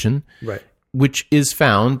religion, right, which is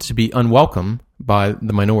found to be unwelcome by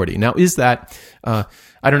the minority. Now, is that, I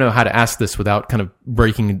don't know how to ask this without kind of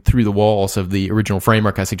breaking through the walls of the original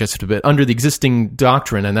framework I suggested, but under the existing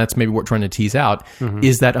doctrine, and that's maybe what we're trying to tease out,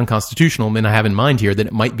 is that unconstitutional? And I have in mind here that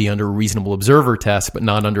it might be under a reasonable observer test, but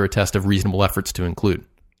not under a test of reasonable efforts to include.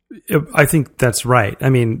 I think that's right. I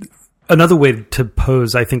mean, another way to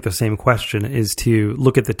pose, I think, the same question is to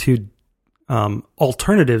look at the two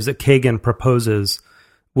alternatives that Kagan proposes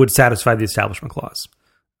would satisfy the Establishment Clause.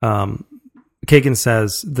 Kagan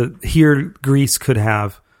says that here Greece could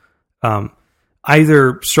have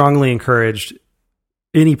either strongly encouraged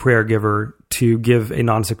any prayer giver to give a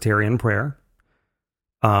non-sectarian prayer,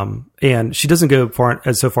 and she doesn't go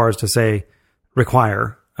so far as to say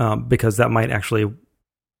require, because that might actually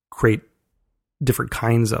create different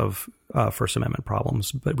kinds of First Amendment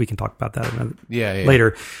problems, but we can talk about that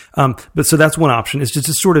later. But so that's one option. It's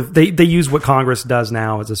just sort of, they use what Congress does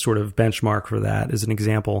now as a sort of benchmark for that, as an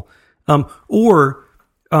example. Or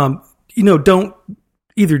don't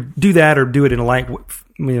either do that or do it in a light,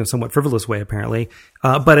 somewhat frivolous way, apparently.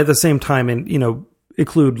 But at the same time,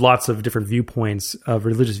 include lots of different viewpoints of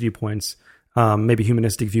religious viewpoints, maybe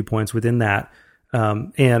humanistic viewpoints within that,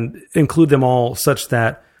 and include them all such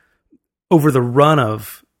that over the run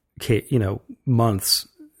of, months,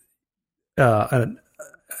 an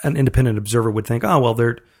independent observer would think, oh, well,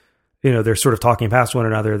 they're sort of talking past one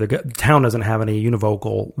another. The town doesn't have any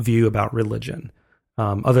univocal view about religion,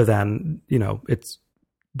 other than, it's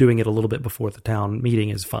doing it a little bit before the town meeting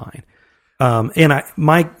is fine. And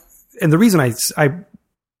the reason I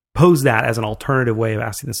pose that as an alternative way of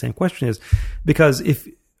asking the same question is because if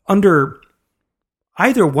under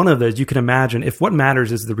either one of those, you can imagine if what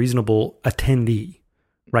matters is the reasonable attendee,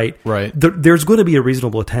 right? Right. There's going to be a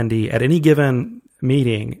reasonable attendee at any given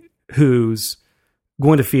meeting who's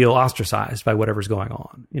going to feel ostracized by whatever's going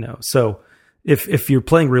on, So if you're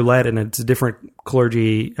playing roulette and it's a different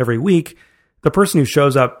clergy every week, the person who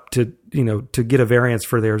shows up to get a variance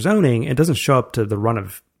for their zoning and doesn't show up to the run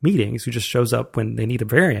of meetings, who just shows up when they need a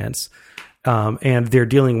variance, and they're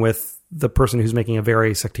dealing with the person who's making a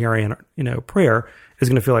very sectarian, prayer, is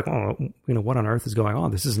going to feel like, oh, what on earth is going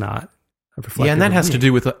on? This is not reflective. Yeah, and that has to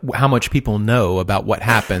do with how much people know about what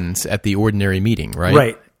happens at the ordinary meeting, right?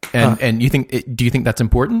 Right. And do you think that's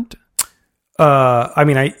important?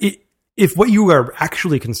 If what you are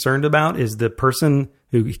actually concerned about is the person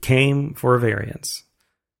who came for a variance,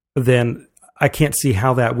 then I can't see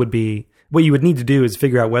how that would be. What you would need to do is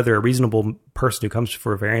figure out whether a reasonable person who comes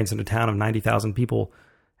for a variance in a town of 90,000 people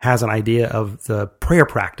has an idea of the prayer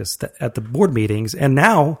practice at the board meetings. And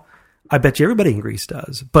now I bet you everybody in Greece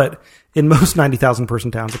does. But in most 90,000 person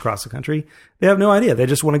towns across the country, they have no idea. They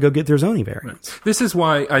just want to go get their zoning variance. This is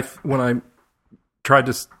why when I tried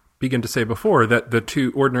to begin to say before that the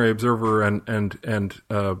two ordinary observer and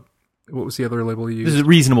what was the other label you used? This is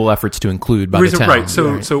reasonable efforts to include by the town. Right.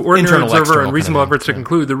 So ordinary observer and reasonable efforts to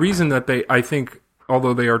conclude. The reason that I think,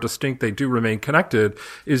 although they are distinct, they do remain connected,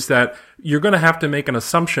 is that you're going to have to make an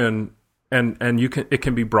assumption, and it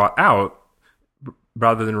can be brought out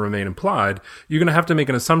rather than remain implied. You're going to have to make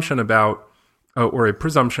an assumption about, or a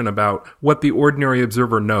presumption about, what the ordinary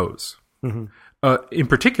observer knows. Mm-hmm. In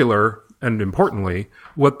particular, and importantly,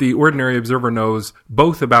 what the ordinary observer knows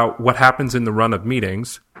both about what happens in the run of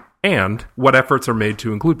meetings and what efforts are made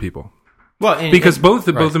to include people. Well, because both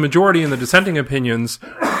the majority and the dissenting opinions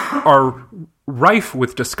are rife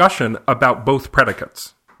with discussion about both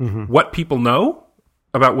predicates. Mm-hmm. What people know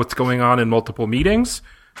about what's going on in multiple meetings,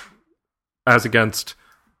 as against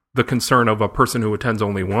the concern of a person who attends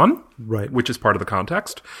only one, right, which is part of the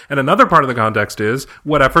context. And another part of the context is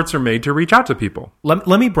what efforts are made to reach out to people. Let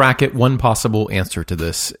me bracket one possible answer to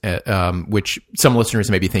this, which some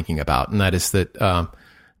listeners may be thinking about, and that is that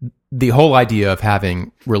the whole idea of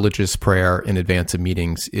having religious prayer in advance of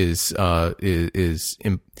meetings is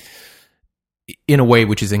in a way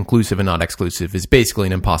which is inclusive and not exclusive, is basically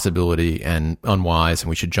an impossibility and unwise, and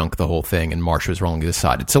we should junk the whole thing, and Marsh was wrongly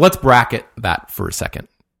decided. So let's bracket that for a second.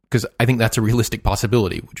 because I think that's a realistic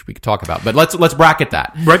possibility, which we could talk about. But let's bracket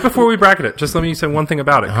that. Right before we bracket it, just let me say one thing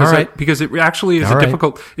about it, All right. because it actually is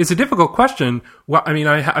it's a difficult question. Well, I mean,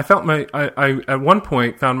 I felt I at one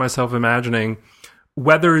point found myself imagining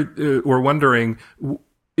whether or wondering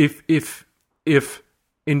if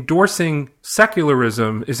endorsing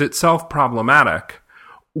secularism is itself problematic.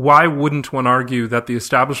 Why wouldn't one argue that the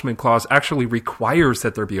Establishment Clause actually requires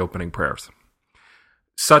that there be opening prayers,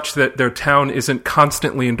 such that their town isn't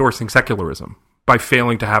constantly endorsing secularism by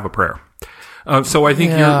failing to have a prayer? So I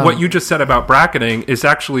think what you just said about bracketing is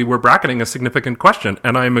actually, we're bracketing a significant question,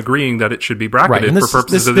 and I'm agreeing that it should be bracketed for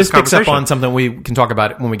purposes of this conversation. This picks up on something we can talk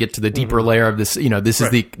about when we get to the deeper layer of this. This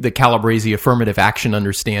is the Calabresi affirmative action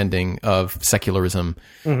understanding of secularism,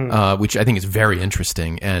 which I think is very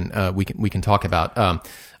interesting, and we can talk about.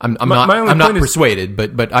 I'm not persuaded,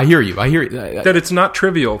 but I hear you. That it's not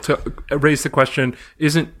trivial to raise the question: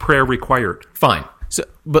 isn't prayer required? Fine.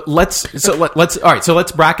 Let's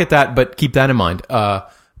bracket that, but keep that in mind.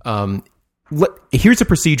 Here's a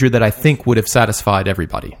procedure that I think would have satisfied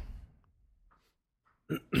everybody.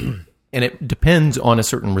 And it depends on a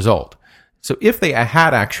certain result. So if they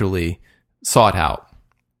had actually sought out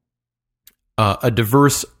a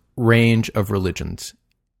diverse range of religions,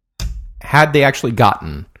 had they actually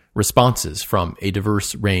gotten responses from a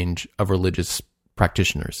diverse range of religious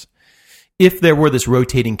practitioners, if there were this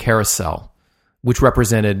rotating carousel which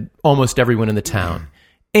represented almost everyone in the town.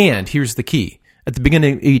 And here's the key. At the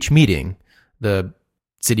beginning of each meeting, the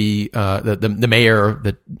city, the mayor,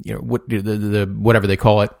 whatever they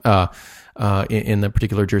call it, in the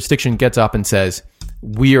particular jurisdiction, gets up and says,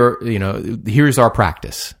 here's our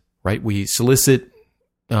practice, right? We solicit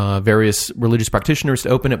various religious practitioners to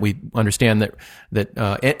open it. We understand that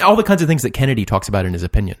and all the kinds of things that Kennedy talks about in his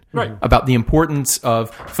opinion, right, about the importance of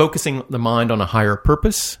focusing the mind on a higher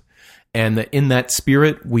purpose, and that in that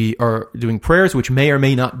spirit, we are doing prayers which may or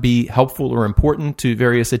may not be helpful or important to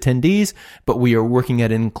various attendees, but we are working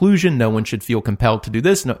at inclusion. No one should feel compelled to do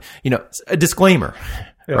this. No, a disclaimer,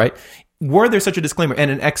 right? Were there such a disclaimer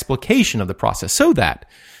and an explication of the process, so that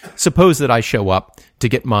suppose that I show up to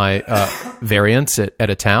get my variance at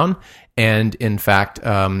a town, and in fact,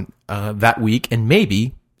 that week, and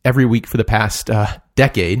maybe every week for the past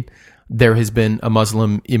decade, there has been a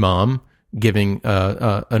Muslim imam giving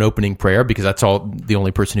an opening prayer, because that's the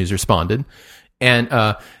only person who's responded, and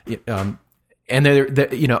I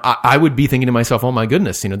would be thinking to myself, oh my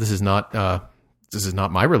goodness, this is not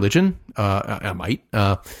my religion. I might,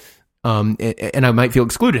 and I might feel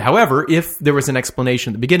excluded. However, if there was an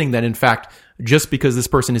explanation at the beginning that in fact, just because this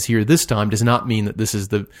person is here this time does not mean that this is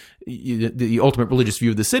the ultimate religious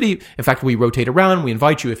view of the city. In fact, we rotate around. We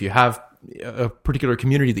invite you, if you have a particular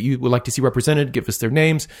community that you would like to see represented, give us their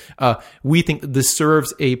names. We think that this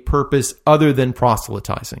serves a purpose other than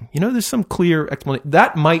proselytizing. There's some clear explanation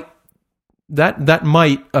that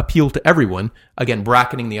might appeal to everyone. Again,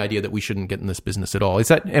 bracketing the idea that we shouldn't get in this business at all.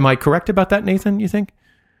 Am I correct about that, Nathan? You think?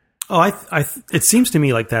 Oh, it seems to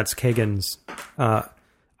me like that's Kagan's.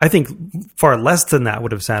 I think far less than that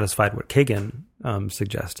would have satisfied what Kagan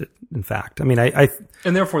suggested. In fact, I mean,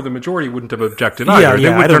 and therefore the majority wouldn't have objected either.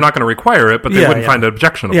 They're not going to require it, but they wouldn't find it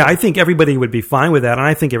objectionable. Yeah, I think everybody would be fine with that, and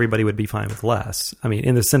I think everybody would be fine with less. I mean,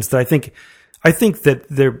 in the sense that I think that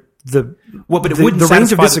the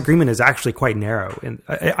range of disagreement is actually quite narrow, and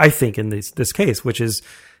I think in this case, which is,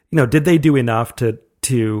 did they do enough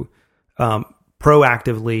to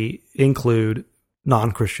proactively include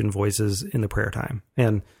non-Christian voices in the prayer time?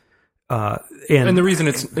 And the reason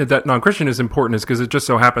that non-Christian is important is because it just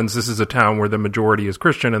so happens this is a town where the majority is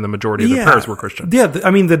Christian and the majority of the prayers were Christian. Yeah,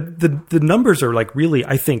 I mean the numbers are like really,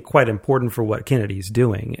 I think, quite important for what Kennedy's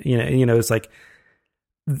doing. It's like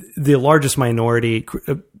the largest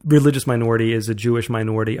religious minority is a Jewish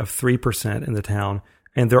minority of 3% in the town,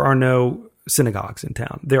 and there are no synagogues in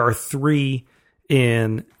town. There are 3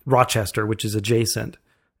 in Rochester, which is adjacent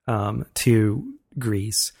to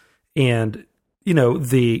Greece, and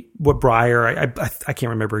what Breyer, I can't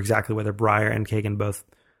remember exactly whether Breyer and Kagan both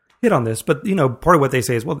hit on this, but part of what they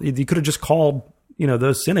say is, well, you could have just called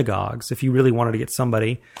those synagogues if you really wanted to get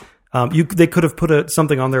somebody. They could have put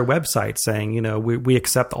something on their website saying we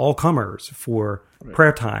accept all comers for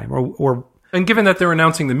prayer time, or and given that they're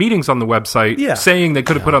announcing the meetings on the website, saying they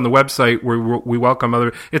could have put on the website where we welcome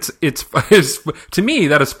other, it's to me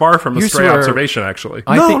that is far from a stray observation. Actually,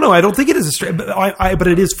 I don't think it is a stray, but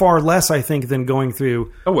it is far less, I think, than going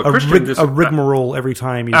through a rigmarole every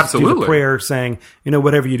time you do the prayer, saying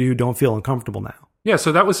whatever you do, don't feel uncomfortable now. Yeah,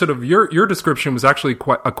 so that was sort of your description was actually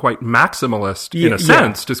quite maximalist in a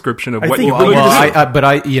sense description of what you would do.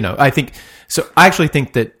 I think so. I actually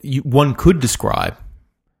think that one could describe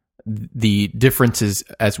the differences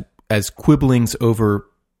as quibblings over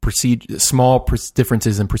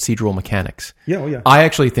differences in procedural mechanics. Yeah, oh yeah. I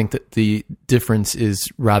actually think that the difference is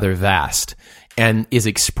rather vast and is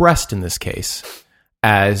expressed in this case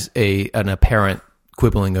as an apparent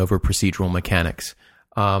quibbling over procedural mechanics.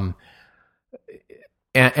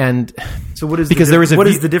 And so what is because what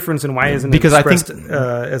is the difference, and why isn't it expressed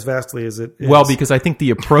as vastly as it is? Well, because I think the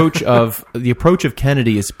approach of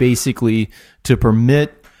Kennedy is basically to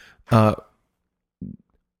permit the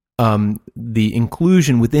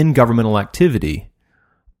inclusion within governmental activity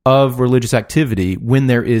of religious activity when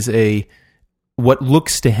there is what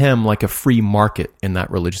looks to him like a free market in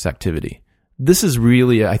that religious activity. This is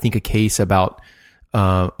really, I think, a case about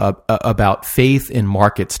faith in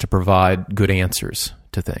markets to provide good answers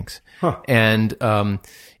to things. Huh. And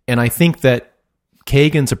I think that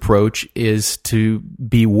Kagan's approach is to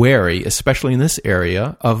be wary, especially in this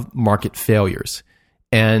area, of market failures.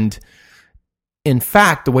 And in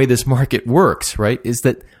fact, the way this market works, right, is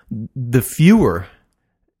that the fewer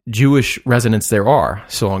Jewish residents there are,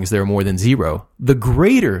 so long as there are more than zero, the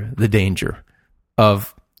greater the danger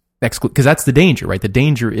of because that's the danger, right? The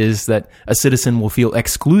danger is that a citizen will feel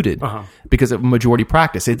excluded because of majority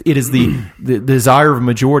practice. It is the desire of a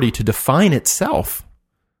majority to define itself,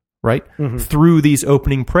 right, through these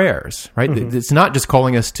opening prayers, right? It's not just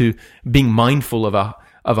calling us to being mindful of a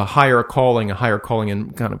higher calling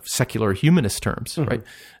in kind of secular humanist terms, right?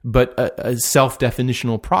 But a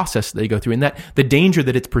self-definitional process that they go through, and that the danger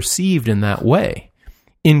that it's perceived in that way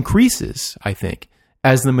increases, I think,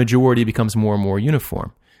 as the majority becomes more and more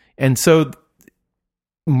uniform. And so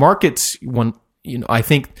markets, I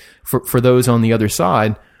think for those on the other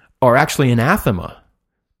side, are actually anathema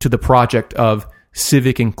to the project of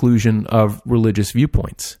civic inclusion of religious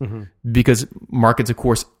viewpoints, because markets, of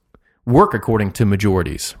course, work according to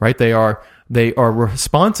majorities, right? They are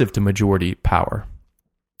responsive to majority power.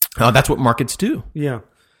 That's what markets do. Yeah.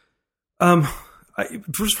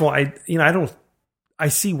 First of all, I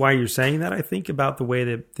see why you're saying that. I think about the way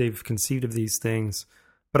that they've conceived of these things,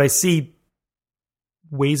 but I see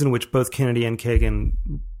ways in which both Kennedy and Kagan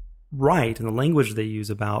write and the language they use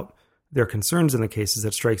about their concerns in the cases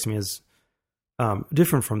that strikes me as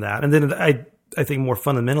different from that. And then I think more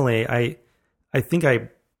fundamentally, I think I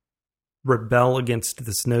rebel against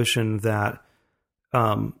this notion that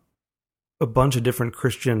a bunch of different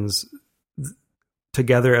Christians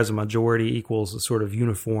together as a majority equals a sort of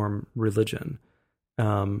uniform religion.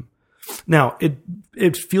 Now,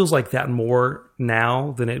 it feels like that more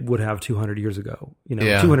now than it would have 200 years ago.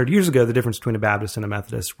 200 years ago, the difference between a Baptist and a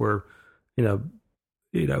Methodist were,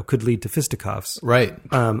 could lead to fisticuffs. Right.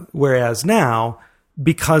 Whereas now,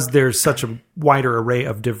 because there's such a wider array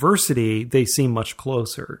of diversity, they seem much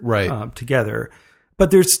closer together. But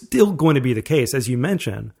there's still going to be the case, as you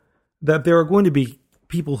mentioned, that there are going to be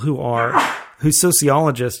people who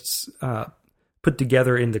sociologists put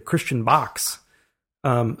together in the Christian box,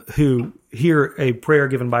 who hear a prayer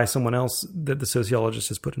given by someone else that the sociologist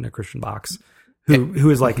has put in a Christian box, who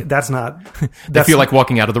is like, that's not... They feel like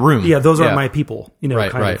walking out of the room. Yeah, those aren't my people.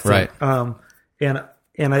 Right.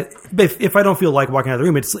 And if I don't feel like walking out of the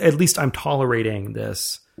room, it's at least I'm tolerating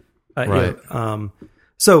this. Right.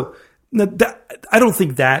 So I don't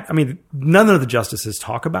think that. I mean, none of the justices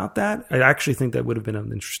talk about that. I actually think that would have been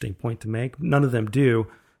an interesting point to make. None of them do,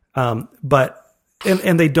 but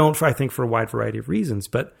they don't. I think for a wide variety of reasons.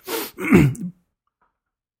 But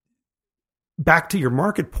back to your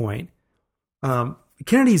market point.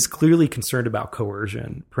 Kennedy's clearly concerned about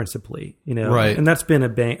coercion, principally, right. And that's been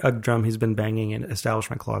a drum he's been banging in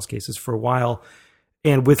Establishment Clause cases for a while.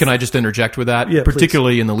 And can I just interject with that? Yeah,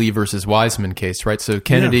 particularly please. In the Lee versus Wiseman case, right? So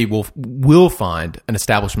Kennedy will find an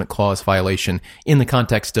Establishment Clause violation in the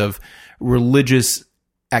context of religious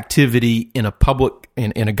activity in a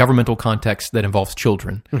in a governmental context that involves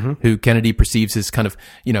children, who Kennedy perceives as kind of,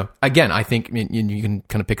 again, I think you can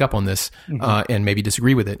kind of pick up on this and maybe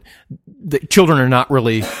disagree with it. The children are not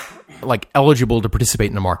really eligible to participate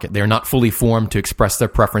in the market. They're not fully formed to express their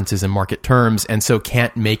preferences in market terms, and so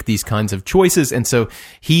can't make these kinds of choices. And so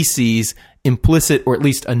he sees implicit, or at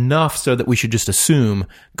least enough so that we should just assume,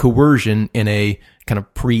 coercion in a kind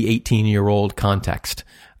of pre-18-year-old context.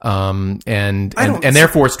 And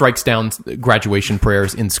therefore strikes down graduation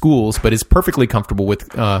prayers in schools, but is perfectly comfortable with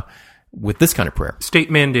this kind of prayer. State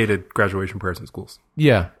mandated graduation prayers in schools.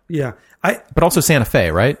 Yeah. Yeah. But also Santa Fe,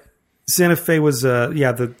 right? Santa Fe was,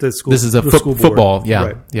 the school. This is a school board. football. Yeah.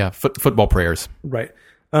 Right. Yeah. Football prayers. Right.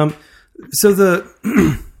 So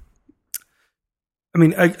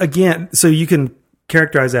again, so you can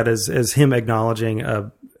characterize that as him acknowledging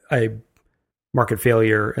a market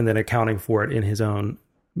failure and then accounting for it in his own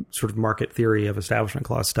sort of market theory of Establishment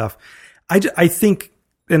Clause stuff. I think,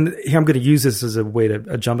 and here I'm going to use this as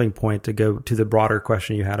a jumping point to go to the broader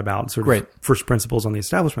question you had about sort of first principles on the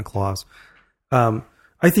Establishment Clause.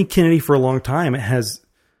 I think Kennedy for a long time has,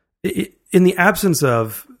 in the absence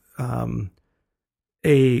of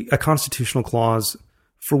a constitutional clause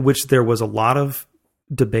for which there was a lot of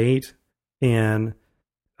debate and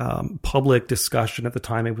public discussion at the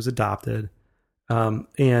time it was adopted,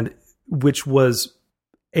 and which was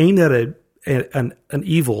aimed at an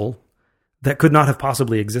evil that could not have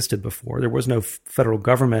possibly existed before. There was no federal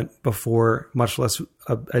government before, much less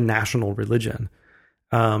a national religion.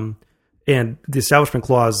 And the Establishment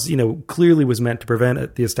Clause, clearly was meant to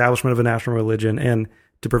prevent the establishment of a national religion and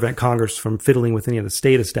to prevent Congress from fiddling with any of the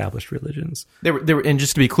state-established religions. There were, and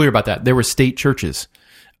just to be clear about that, there were state churches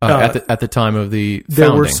at the time of the founding.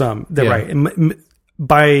 There were some, right.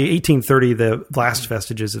 By 1830, the last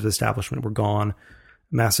vestiges of establishment were gone.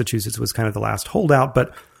 Massachusetts was kind of the last holdout,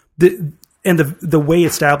 but the way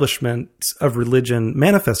establishments of religion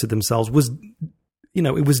manifested themselves was,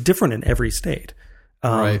 it was different in every state.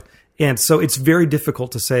 Right. And so it's very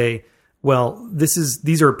difficult to say, well,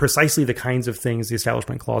 these are precisely the kinds of things the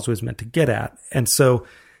Establishment Clause was meant to get at. And so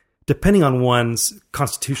depending on one's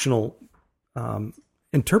constitutional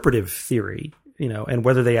interpretive theory, and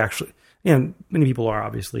whether they actually, and many people are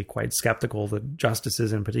obviously quite skeptical that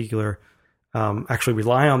justices in particular actually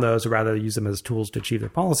rely on those or rather use them as tools to achieve their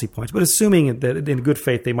policy points. But assuming that in good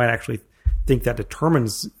faith, they might actually think that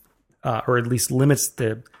determines or at least limits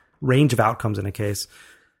the range of outcomes in a case.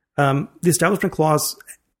 The Establishment Clause,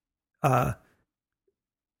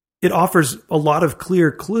 it offers a lot of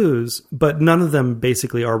clear clues, but none of them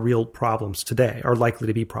basically are real problems today, are likely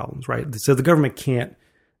to be problems, right? So the government can't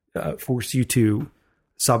force you to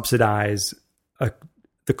subsidize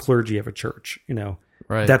the clergy of a church,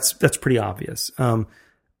 Right. That's pretty obvious.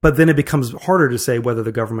 But then it becomes harder to say whether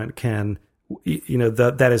the government can,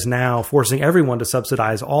 that is now forcing everyone to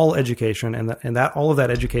subsidize all education and that all of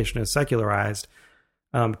that education is secularized.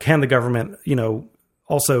 Can the government,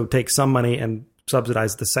 also take some money and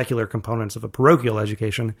subsidize the secular components of a parochial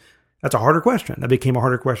education? That's a harder question. That became a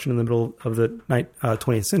harder question in the middle of the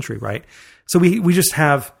 20th century, right? So we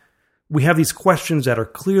have these questions that are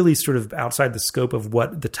clearly sort of outside the scope of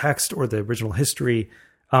what the text or the original history,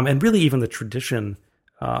 and really even the tradition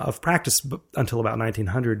of practice until about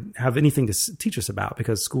 1900 have anything to teach us about,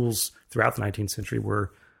 because schools throughout the 19th century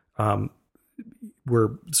were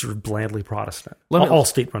sort of blandly Protestant. All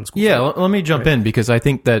state-run schools. Yeah, let me jump in, because I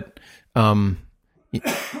think that a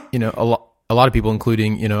lot of people,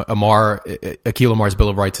 including Akhil Amar's Bill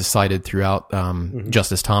of Rights, is cited throughout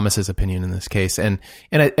Justice Thomas's opinion in this case, and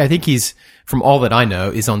I think he's, from all that I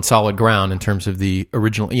know, is on solid ground in terms of the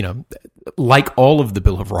original. Like all of the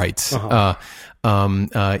Bill of Rights, these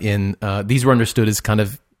were understood as kind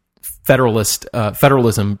of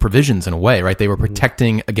federalism provisions in a way, right? They were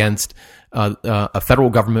protecting against a federal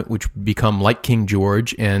government which would become like King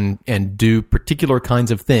George and do particular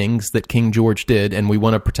kinds of things that King George did, and we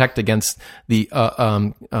want to protect against the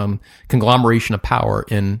conglomeration of power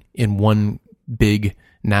in one big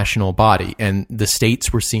national body. And the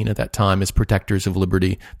states were seen at that time as protectors of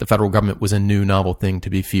liberty. The federal government was a new, novel thing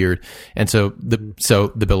to be feared, and so the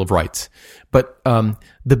Bill of Rights. But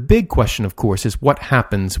the big question, of course, is what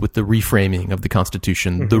happens with the reframing of the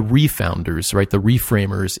Constitution. The refounders, right, the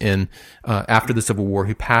reframers in after the Civil War,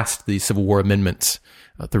 who passed the Civil War amendments,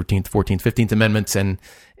 13th, 14th, 15th Amendments, and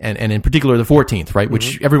in particular the 14th, right,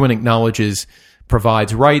 which everyone acknowledges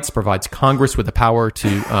provides rights, provides Congress with the power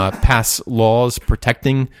to pass laws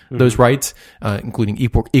protecting those rights, including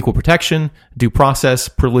equal protection, due process,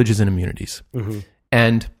 privileges, and immunities.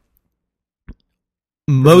 And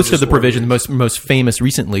most of the provisions, most famous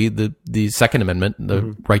recently, the Second Amendment,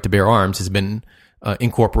 the right to bear arms, has been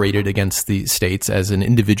incorporated against the states as an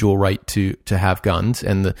individual right to have guns,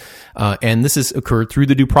 and this has occurred through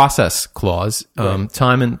the Due Process Clause,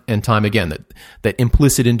 time and time again. That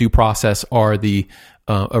implicit in due process are the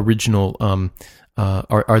original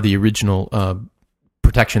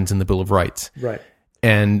protections in the Bill of Rights, right?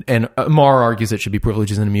 And Amar argues it should be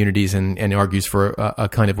privileges and immunities, and argues for a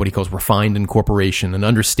kind of what he calls refined incorporation, an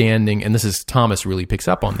understanding. And this is, Thomas really picks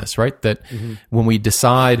up on this, right? That when we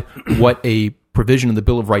decide what a provision of the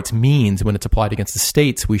Bill of Rights means when it's applied against the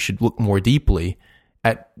states, we should look more deeply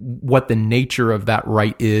at what the nature of that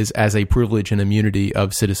right is as a privilege and immunity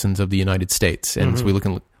of citizens of the United States. And so we look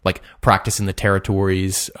at like practice in the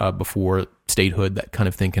territories before statehood, that kind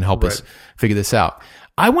of thing can help us figure this out.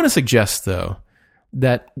 I want to suggest, though,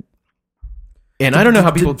 that, and I don't know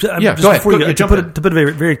how people. Go ahead. To put a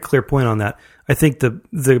very, very clear point on that, I think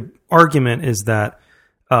the argument is that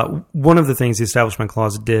one of the things the Establishment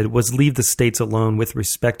Clause did was leave the states alone with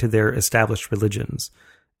respect to their established religions.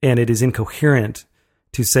 And it is incoherent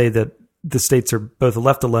to say that the states are both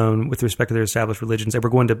left alone with respect to their established religions, and we're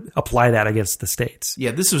going to apply that against the states.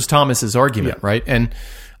 Yeah, this was Thomas's argument, right? And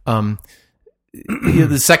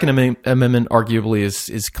the Second Amendment arguably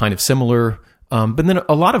is kind of similar. But then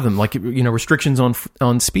a lot of them, like restrictions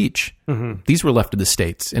on speech, these were left to the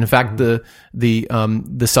states. And in fact, the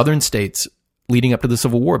southern states leading up to the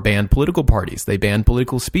Civil War banned political parties. They banned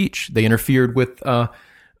political speech. They interfered with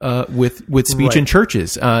speech in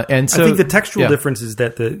churches. And so I think the textual difference is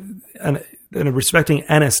that respecting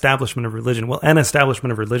an establishment of religion. Well, an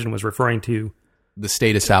establishment of religion was referring to the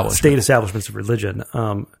state establishment, state establishments of religion,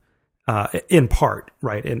 in part,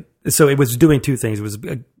 right? And so it was doing two things.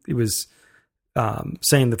 It was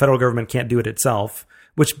saying the federal government can't do it itself,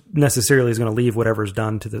 which necessarily is going to leave whatever is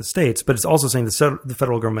done to the states. But it's also saying the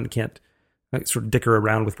federal government can't sort of dicker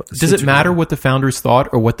around with what the states Does it matter what the founders thought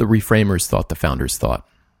or what the reframers thought the founders thought?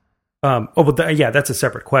 That's a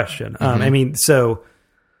separate question. I mean, so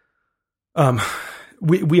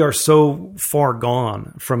we are so far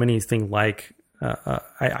gone from anything like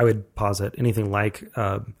I would posit anything like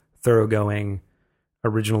thoroughgoing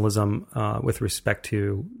originalism with respect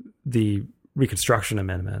to the Reconstruction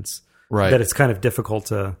amendments, right? That it's kind of difficult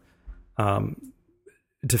to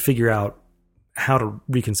figure out how to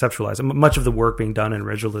reconceptualize. Much of the work being done in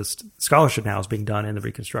originalist scholarship now is being done in the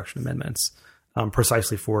Reconstruction amendments,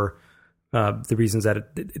 precisely for the reasons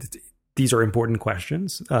that these are important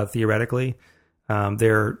questions theoretically.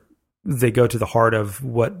 They go to the heart of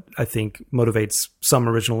what I think motivates some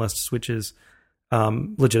originalists, which is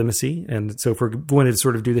legitimacy. And so if we're going to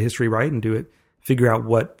sort of do the history right and figure out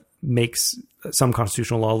what makes some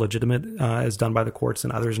constitutional law legitimate as done by the courts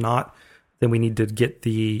and others not, then we need to get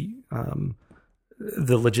the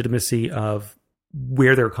legitimacy of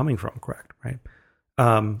where they're coming from correct, right?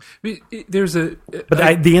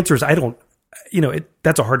 The answer is I don't.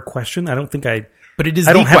 That's a hard question. I don't think I. But it is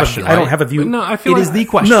the question. I don't have a view. No, I feel it is the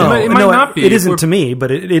question. No, it might not be. It isn't to me,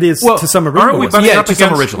 but it is to some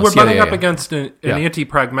originalists. We're butting up against an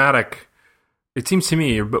anti-pragmatic. It seems to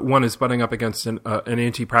me, but one is butting up against an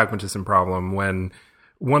anti-pragmatism problem when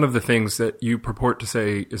one of the things that you purport to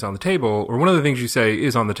say is on the table, or one of the things you say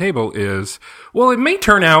is on the table is, well, it may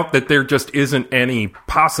turn out that there just isn't any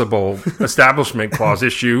possible Establishment Clause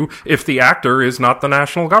issue if the actor is not the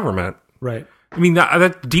national government. Right. I mean,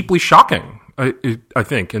 that's deeply shocking, I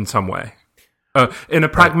think, in some way. In a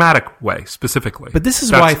pragmatic way, specifically. But this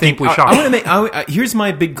is why I think deeply shocking. Here's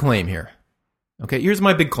my big claim here. Okay, here's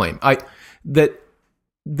my big claim. That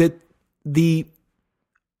the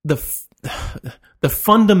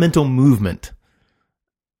fundamental movement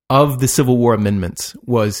of the Civil War amendments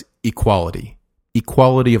was equality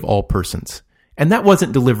of all persons. And that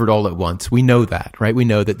wasn't delivered all at once. We know that, right? We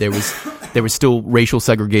know that there was still racial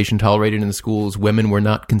segregation tolerated in the schools. Women were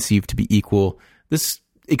not conceived to be equal. This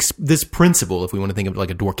principle, if we want to think of it like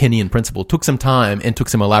a Dworkinian principle, took some time and took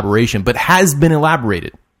some elaboration, but has been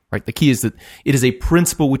elaborated, right? The key is that it is a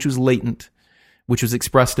principle which was latent, which was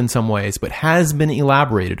expressed in some ways, but has been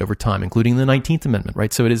elaborated over time, including the 19th Amendment,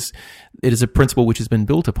 right? So it is a principle which has been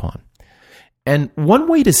built upon. And one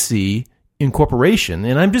way to see incorporation,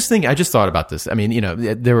 and I just thought about this. I mean,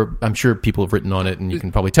 I'm sure people have written on it, and you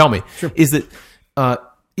can probably tell me, sure.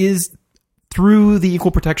 is through the Equal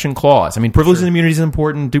Protection Clause. I mean, privileges and immunities is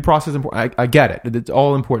important, due process is important. I get it. It's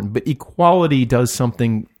all important. But equality does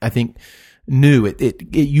something, I think, new. It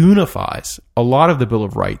unifies a lot of the Bill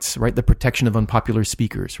of Rights, right? The protection of unpopular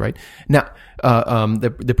speakers, right? Now,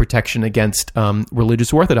 the protection against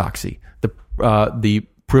religious orthodoxy, the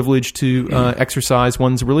privilege to exercise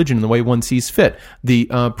one's religion in the way one sees fit, the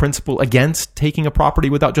principle against taking a property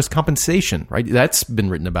without just compensation, right? That's been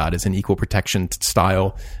written about as an equal protection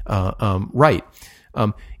style right.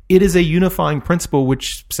 It is a unifying principle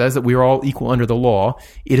which says that we are all equal under the law.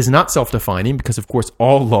 It is not self-defining because, of course,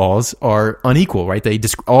 all laws are unequal, right?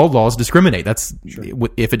 All laws discriminate. That's sure.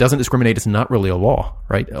 If it doesn't discriminate, it's not really a law,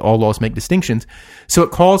 right? All laws make distinctions. So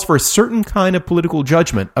it calls for a certain kind of political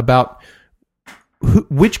judgment about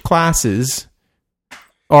which classes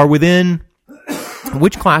are within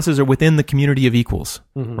the community of equals,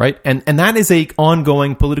 mm-hmm. right? And that is a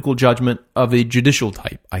ongoing political judgment of a judicial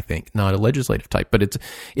type, I think, not a legislative type, but it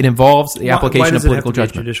involves the application of political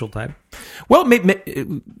judgment. Judicial type? Well,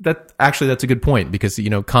 that's a good point because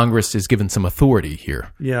Congress is given some authority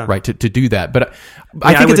here, right, to do that. But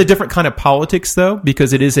I think it's a different kind of politics, though,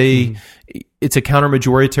 because it is it's a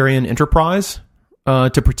counter-majoritarian enterprise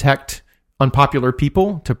to protect unpopular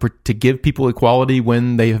people, to give people equality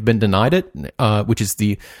when they have been denied it, which is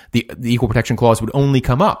the Equal Protection Clause, would only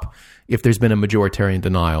come up if there's been a majoritarian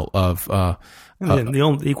denial of.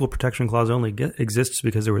 The Equal Protection Clause only exists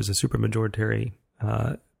because there was a supermajority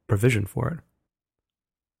provision for it.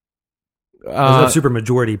 There's a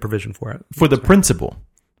supermajority provision for it. For the principle,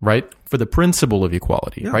 right? For the principle of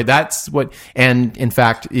equality, right? That's what, and in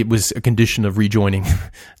fact, it was a condition of rejoining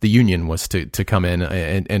the Union was to come in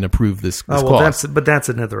and approve this clause.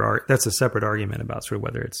 That's a separate argument about sort of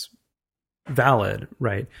whether it's valid,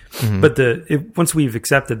 right? Mm-hmm. But once we've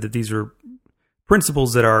accepted that these are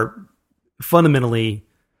principles that are fundamentally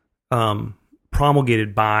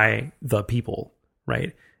promulgated by the people,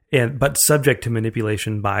 right? But subject to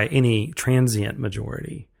manipulation by any transient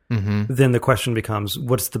majority, then the question becomes,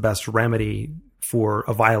 what's the best remedy for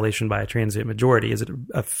a violation by a transient majority? Is it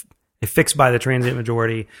a fix by the transient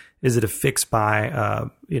majority? Is it a fix by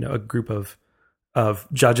a group of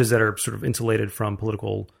judges that are sort of insulated from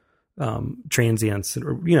political transients?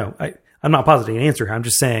 Or, I'm not positing an answer here. I'm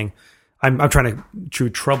just saying I'm trying to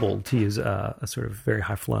trouble, to use a sort of very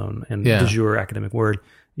high flown and de jure academic word,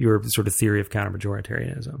 your sort of theory of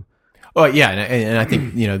counter-majoritarianism. Oh yeah, and I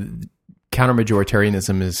think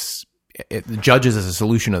counter-majoritarianism is judges as a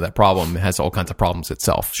solution of that problem has all kinds of problems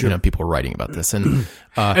itself. Sure. People are writing about this, and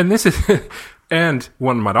and this is, and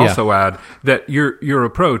one might also add that your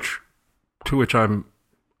approach, to which I'm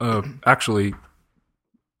actually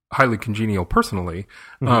highly congenial personally,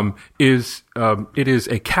 is it is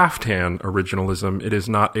a caftan originalism. It is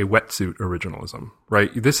not a wetsuit originalism,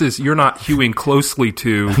 right? You're not hewing closely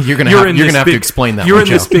to. You're gonna have to explain that. You're in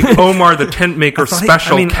this big Omar the Tent Maker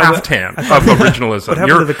caftan of originalism. What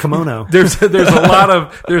happened to the kimono? There's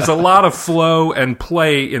a lot of flow and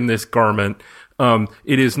play in this garment.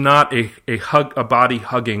 It is not a body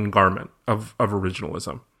hugging garment of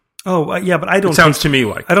originalism. Oh yeah, but I don't. It sounds to me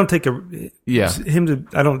like I don't take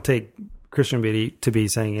I don't take Christian Beatty to be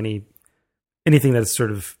saying anything that's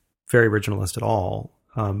sort of very originalist at all.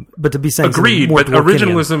 But to be saying agreed, but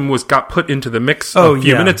originalism got put into the mix a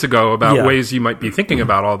few minutes ago about ways you might be thinking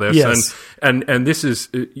about all this, yes. and this is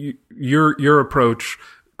your approach,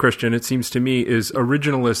 Christian. It seems to me is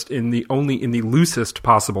originalist in the loosest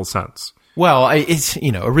possible sense. Well, it's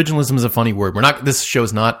originalism is a funny word. This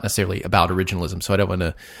show's not necessarily about originalism, so I don't want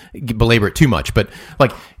to belabor it too much. But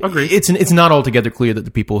agreed. It's not altogether clear that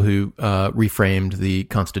the people who reframed the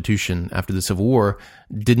Constitution after the Civil War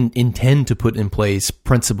didn't intend to put in place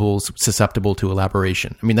principles susceptible to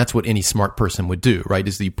elaboration. I mean, that's what any smart person would do, right?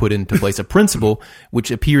 Is that you put into place a principle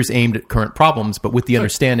which appears aimed at current problems, but with the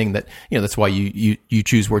understanding that that's why you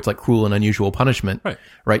choose words like cruel and unusual punishment,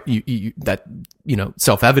 right? That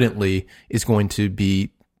self-evidently is going to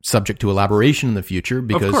be subject to elaboration in the future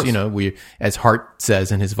because we, as Hart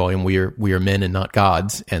says in his volume, we are men and not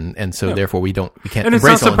gods, and so therefore we can't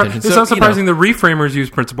embrace all intentions. It's not surprising the reframers use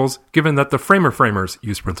principles, given that the framers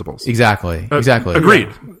use principles. Exactly. Agreed.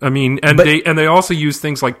 Yeah. I mean, they also use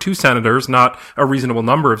things like 2 senators, not a reasonable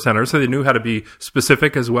number of senators, so they knew how to be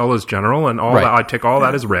specific as well as general, and all that. I take all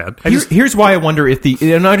that as read. Here's why I wonder if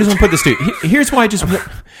and I just want to put this to you. Here's why I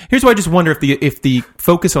just wonder if the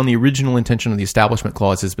focus on the original intention of the Establishment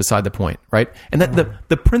Clause is beside the point, right? And that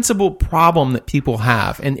the principal problem that people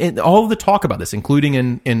have, and all of the talk about this, including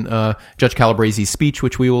in Judge Calabresi's speech,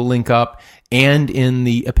 which we will link up, and in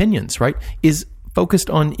the opinions, right, is focused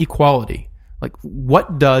on equality. Like,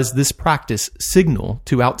 what does this practice signal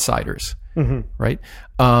to outsiders, right?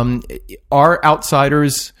 Are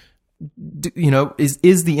outsiders,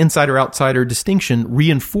 is the insider-outsider distinction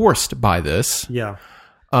reinforced by this? Yeah.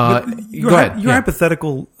 Go ahead. Your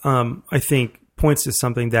hypothetical, I think, points to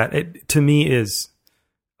something that to me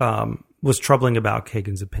was troubling about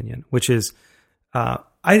Kagan's opinion, which is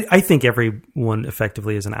I think everyone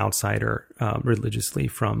effectively is an outsider religiously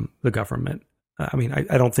from the government. I mean,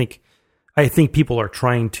 I think people are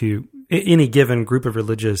trying to, any given group of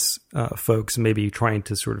religious folks may be trying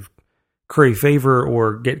to sort of curry favor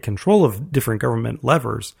or get control of different government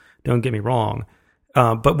levers. Don't get me wrong.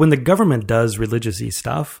 But when the government does religious-y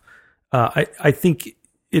stuff, I think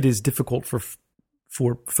it is difficult for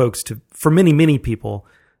folks for many people,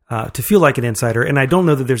 to feel like an insider. And I don't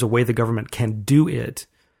know that there's a way the government can do it,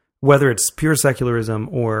 whether it's pure secularism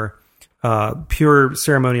or pure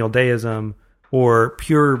ceremonial deism or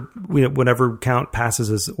pure, whatever count passes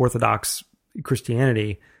as Orthodox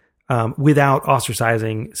Christianity, without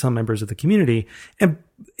ostracizing some members of the community.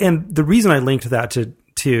 And the reason I linked that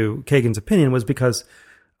to Kagan's opinion was because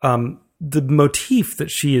the motif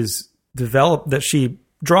that she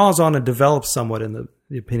draws on and develops somewhat in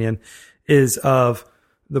the opinion is of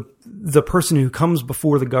the person who comes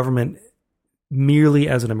before the government merely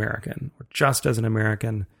as an American or just as an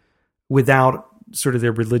American without sort of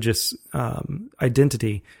their religious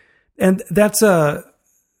identity. And that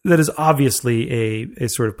is obviously a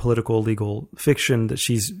sort of political legal fiction that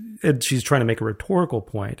she's trying to make a rhetorical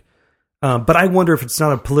point. But I wonder if it's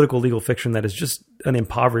not a political legal fiction that is just an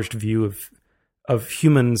impoverished view of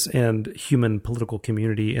humans and human political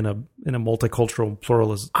community in a multicultural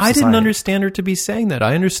pluralist society. I didn't understand her to be saying that.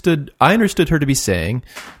 I understood her to be saying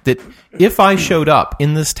that if I showed up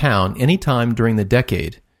in this town anytime during the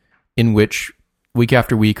decade in which week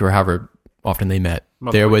after week or however often they met,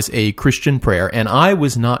 monthly, there was a Christian prayer, and I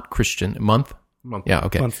was not Christian. Monthly. Yeah,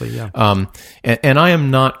 okay. Monthly, yeah. And I am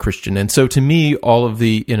not Christian. And so to me, all of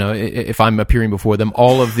the, if I'm appearing before them,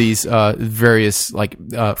 all of these various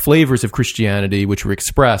flavors of Christianity which were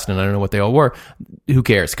expressed, and I don't know what they all were, who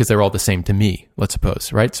cares? Because they're all the same to me, let's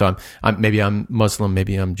suppose, right? So maybe I'm Muslim,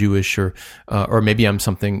 maybe I'm Jewish, or maybe I'm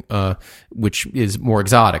something which is more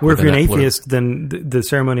exotic. Or if you're an atheist, then the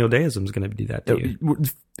ceremonial deism is going to do that to you.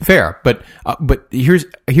 Fair, but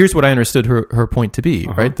here's what I understood her point to be,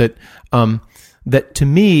 right? That to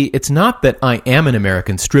me, it's not that I am an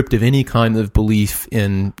American stripped of any kind of belief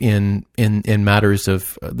in matters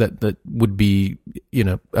of that would be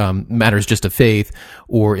matters just of faith,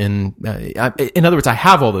 or in other words, I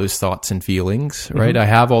have all those thoughts and feelings, right? I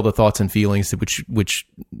have all the thoughts and feelings which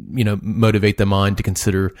motivate the mind to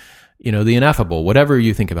consider the ineffable, whatever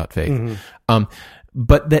you think about faith,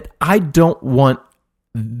 but that I don't want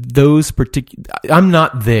those particular, I'm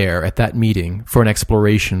not there at that meeting for an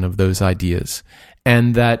exploration of those ideas,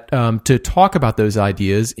 and that to talk about those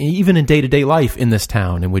ideas, even in day-to-day life in this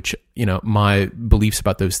town, in which my beliefs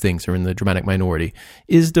about those things are in the dramatic minority,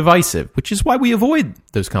 is divisive, which is why we avoid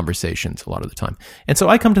those conversations a lot of the time. And so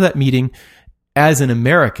I come to that meeting as an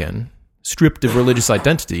American, stripped of religious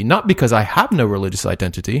identity, not because I have no religious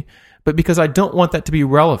identity, but because I don't want that to be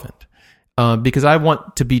relevant. Because I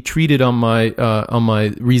want to be treated on my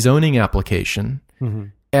rezoning application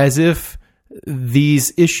as if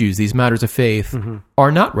these issues, these matters of faith,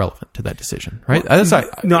 are not relevant to that decision, right?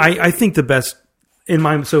 I think the best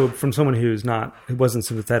so from someone who wasn't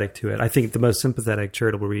sympathetic to it, I think the most sympathetic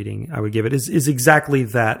charitable reading I would give it is exactly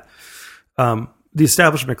that. The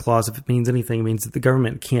Establishment Clause, if it means anything, means that the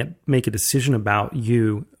government can't make a decision about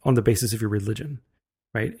you on the basis of your religion,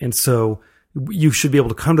 right? And so you should be able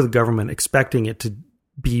to come to the government expecting it to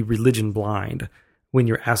be religion blind when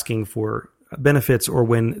you're asking for benefits or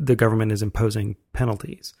when the government is imposing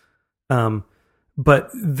penalties.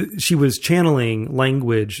 But she was channeling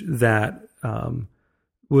language that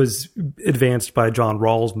was advanced by John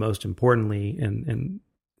Rawls, most importantly and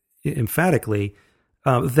emphatically,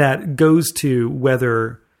 that goes to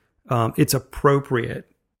whether it's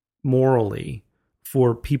appropriate morally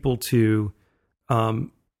for people to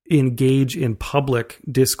engage in public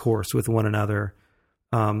discourse with one another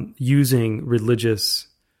using religious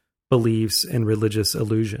beliefs and religious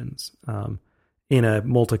illusions in a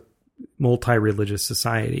multi-religious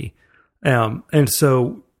society. And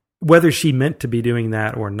so whether she meant to be doing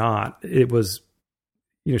that or not, it was,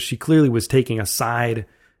 she clearly was taking a side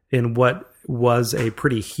in what was a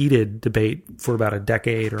pretty heated debate for about a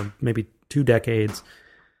decade or maybe 2 decades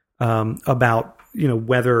about,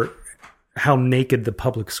 how naked the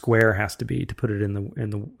public square has to be, to put it in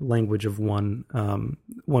the language of one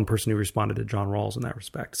person who responded to John Rawls in that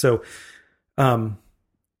respect. So, that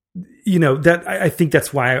I think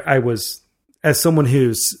that's why I was, as someone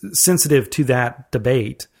who's sensitive to that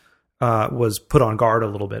debate, was put on guard a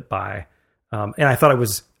little bit by, and I thought it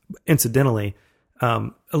was incidentally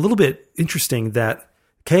a little bit interesting that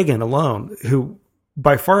Kagan alone, who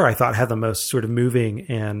by far I thought had the most sort of moving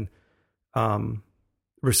and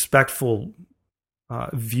respectful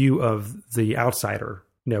view of the outsider,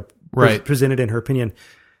 right, presented in her opinion,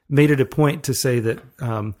 made it a point to say that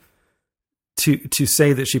to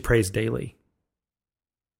say that she prays daily.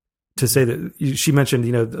 To say that she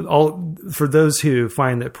mentioned, all for those who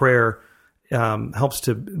find that prayer helps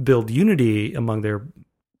to build unity among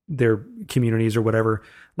their communities or whatever,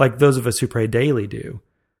 like those of us who pray daily do,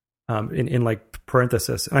 in like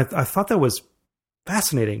parenthesis. And I thought that was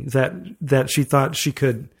fascinating that she thought she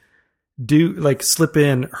could slip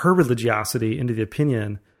in her religiosity into the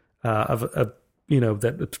opinion that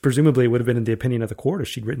presumably would have been in the opinion of the court if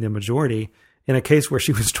she'd written the majority in a case where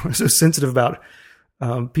she was so sensitive about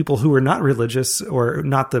people who were not religious or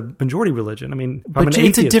not the majority religion. I mean, but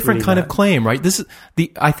it's a different kind of claim, right? This is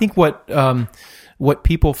I think what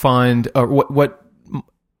people find, or what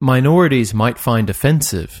minorities might find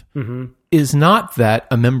offensive, is not that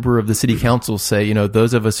a member of the city council say,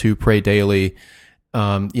 those of us who pray daily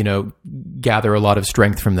gather a lot of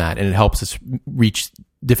strength from that, and it helps us reach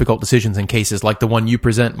difficult decisions in cases like the one you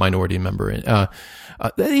present, minority member.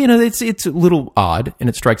 It's a little odd, and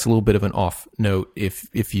it strikes a little bit of an off note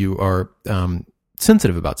if you are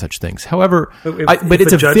sensitive about such things. However,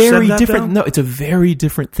 it's a very different. No, it's a very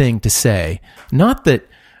different thing to say. Not that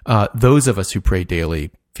those of us who pray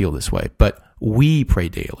daily feel this way, but we pray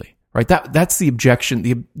daily, right? That's the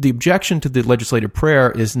objection. The objection to the legislative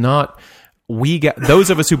prayer is not those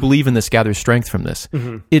of us who believe in this gather strength from this.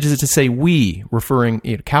 Mm-hmm. It is to say we, referring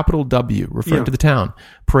capital W, referring to the town,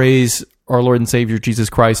 praise our Lord and Savior Jesus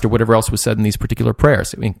Christ, or whatever else was said in these particular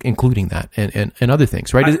prayers, including that and other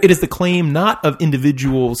things, right? It is the claim not of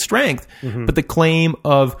individual strength, but the claim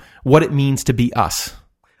of what it means to be us.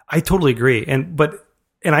 I totally agree. And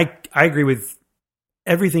I agree with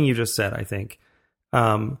everything you just said, I think.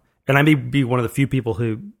 And I may be one of the few people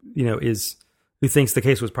who thinks the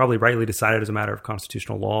case was probably rightly decided as a matter of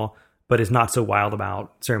constitutional law, but is not so wild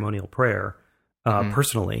about ceremonial prayer,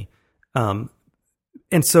 personally.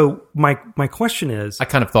 And so my question is, I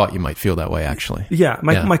kind of thought you might feel that way, actually. Yeah.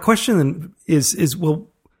 My question then is, well,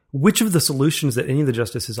 which of the solutions that any of the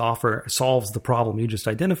justices offer solves the problem you just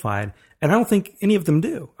identified? And I don't think any of them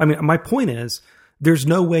do. I mean, my point is, there's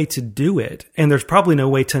no way to do it, and there's probably no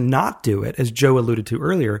way to not do it, as Joe alluded to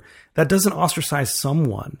earlier. That doesn't ostracize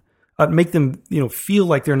someone, make them feel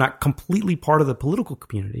like they're not completely part of the political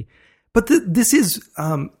community. But this is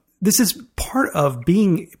part of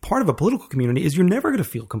being part of a political community. Is you're never going to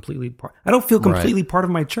feel completely part. I don't feel completely part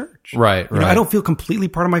of my church. Right. I don't feel completely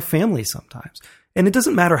part of my family sometimes. And it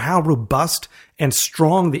doesn't matter how robust and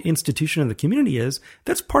strong the institution of the community is.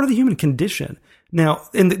 That's part of the human condition. Now,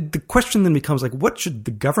 and the question then becomes like, what should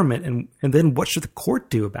the government and then what should the court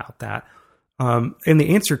do about that? And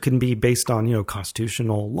the answer can be based on,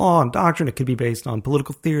 constitutional law and doctrine. It could be based on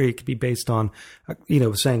political theory. It could be based on,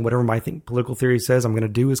 saying whatever my political theory says I'm going to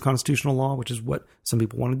do is constitutional law, which is what some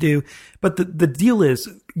people want to do. But the deal is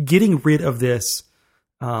getting rid of this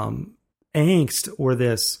angst or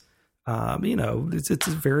this, it's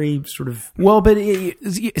a very sort of but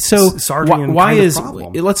why is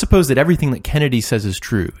let's suppose that everything that Kennedy says is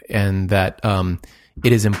true, and that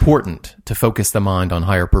it is important to focus the mind on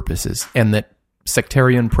higher purposes, and that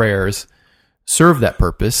sectarian prayers serve that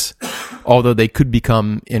purpose, although they could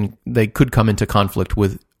come into conflict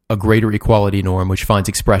with a greater equality norm, which finds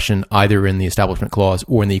expression either in the Establishment Clause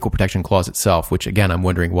or in the Equal Protection Clause itself, which again I'm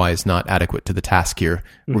wondering why is not adequate to the task here,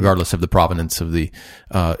 regardless of the provenance of the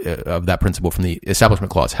of that principle from the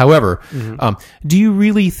Establishment Clause. However, do you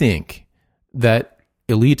really think that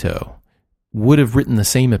Alito would have written the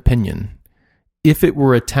same opinion if it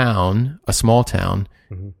were a small town,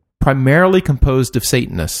 primarily composed of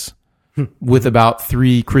Satanists, with about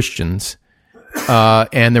 3 Christians,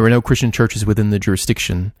 and there were no Christian churches within the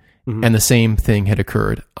jurisdiction, and the same thing had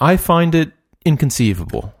occurred? I find it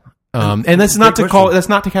inconceivable. And that's not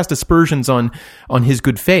to cast aspersions on his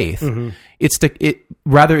good faith. It's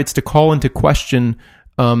to call into question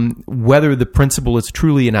whether the principle is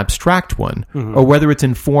truly an abstract one, or whether it's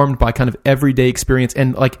informed by kind of everyday experience,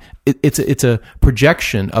 and like it's a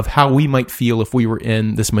projection of how we might feel if we were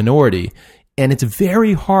in this minority. And it's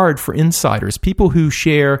very hard for insiders, people who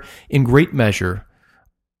share in great measure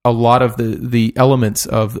a lot of the elements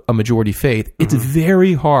of a majority faith. It's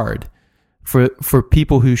very hard for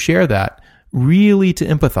people who share that really to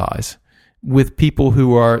empathize with people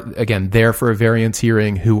who are, again, there for a variance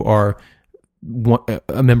hearing, who are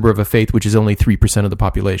a member of a faith which is only 3% of the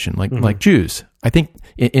population, like Jews, I think,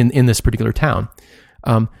 in this particular town.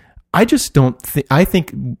 I just don't think, I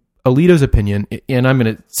think Alito's opinion, and I'm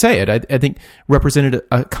going to say it, I think represented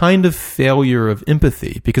a kind of failure of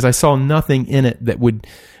empathy, because I saw nothing in it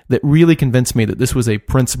that really convinced me that this was a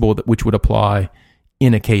principle which would apply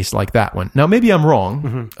in a case like that one. Now, maybe I'm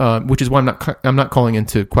wrong, which is why I'm not calling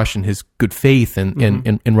into question his good faith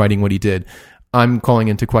in writing what he did. I'm calling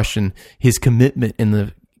into question his commitment in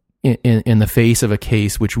the face of a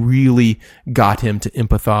case which really got him to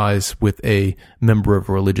empathize with a member of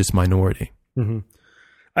a religious minority.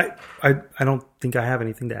 I don't think I have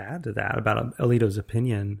anything to add to that about Alito's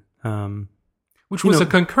opinion, which was a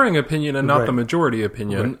concurring opinion and not the majority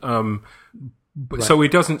opinion. So he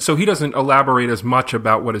doesn't elaborate as much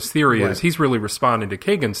about what his theory is. He's really responding to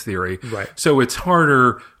Kagan's theory. So it's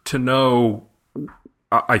harder to know.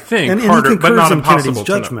 I think harder, but not impossible. Kennedy's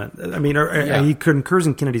judgment. I mean, he concurs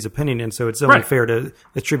in Kennedy's opinion, and so it's only fair to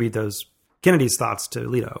attribute those Kennedy's thoughts to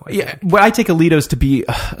Alito. I think. Well, I take Alito's to be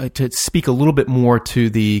to speak a little bit more to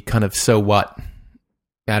the kind of so what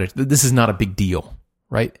attitude. This is not a big deal,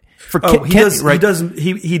 right?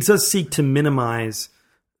 He does seek to minimize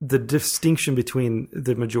the distinction between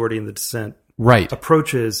the majority and the dissent right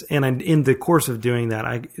approaches, and in the course of doing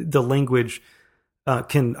that, the language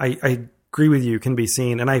I agree with you, can be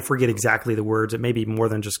seen, and I forget exactly the words. It may be more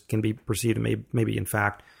than just can be perceived. It maybe in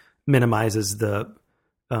fact minimizes the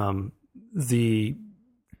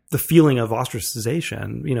feeling of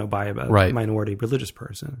ostracization, by a minority religious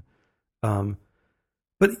person.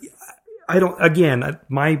 But I don't. Again,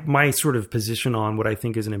 my sort of position on what I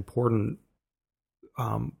think is an important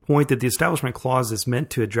point that the Establishment Clause is meant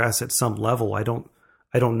to address at some level. I don't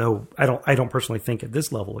know. I don't personally think at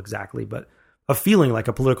this level exactly, but of feeling like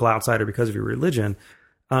a political outsider because of your religion.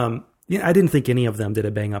 I didn't think any of them did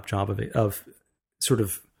a bang up job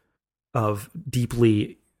of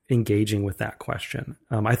deeply engaging with that question.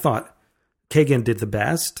 I thought Kagan did the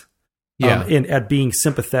best, at being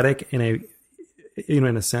sympathetic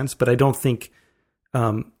in a sense, but I don't think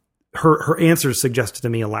her answers suggested to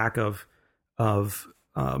me a lack of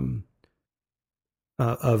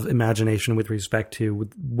imagination with respect to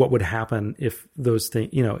what would happen if those things,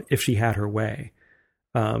 if she had her way.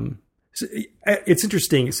 So it's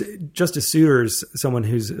interesting. Justice Souter's someone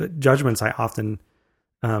whose judgments I often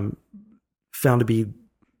found to be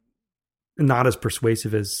not as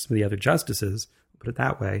persuasive as the other justices, put it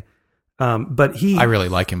that way. But I really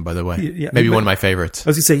like him, by the way. Maybe one of my favorites. I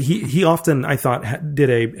was going to say he often, I thought, did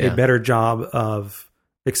a better job of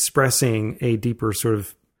expressing a deeper sort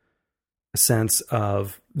of sense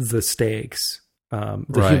of the stakes,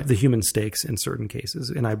 the human stakes in certain cases,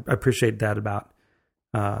 and I appreciate that about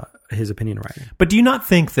his opinion writing. But do you not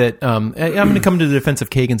think that I'm going to come to the defense of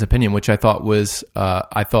Kagan's opinion, which I thought was and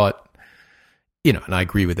I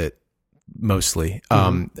agree with it mostly,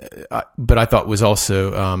 but I thought was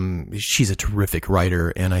also she's a terrific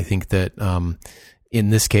writer, and I think that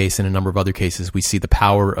in this case and a number of other cases we see the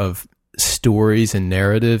power of stories and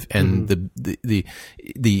narrative, and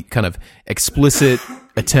the kind of explicit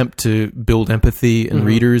attempt to build empathy in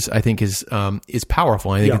readers, I think is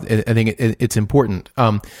powerful. I think it's important.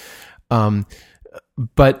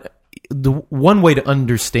 But the one way to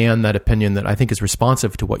understand that opinion that I think is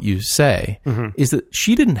responsive to what you say is that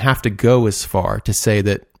she didn't have to go as far to say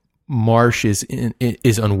that Marsh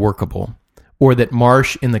is unworkable, or that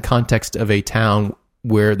Marsh, in the context of a town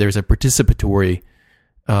where there's a participatory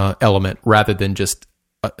element rather than just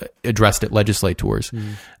addressed at legislators,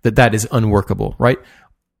 that is unworkable, right?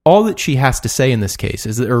 All that she has to say in this case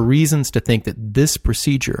is that there are reasons to think that this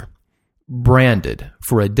procedure branded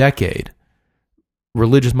for a decade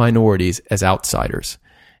religious minorities as outsiders,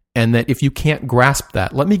 and that if you can't grasp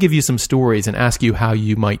that, let me give you some stories and ask you how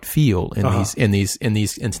you might feel in these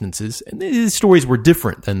instances. And these stories were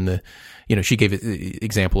different than the, she gave an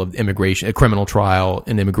example of immigration, a criminal trial,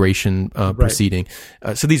 an immigration proceeding.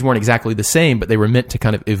 So these weren't exactly the same, but they were meant to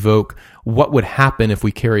kind of evoke what would happen if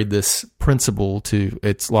we carried this principle to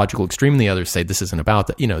its logical extreme. And the others say this isn't about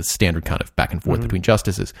that, standard kind of back and forth between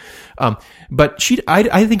justices. But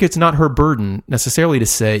I think it's not her burden necessarily to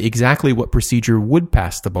say exactly what procedure would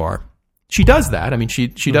pass the bar. She does that. I mean, she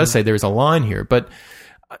does say there's a line here, but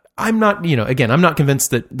I'm not, again, I'm not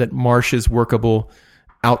convinced that Marsh is workable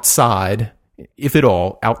outside, if at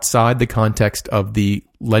all, outside the context of the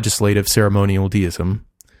legislative ceremonial deism,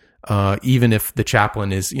 even if the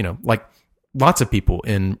chaplain is, like lots of people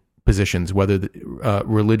in positions, whether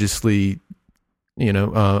religiously,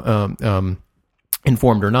 informed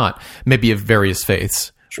or not, maybe of various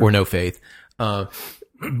faiths or no faith. But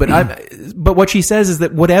what she says is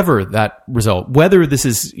that whatever that result, whether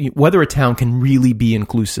a town can really be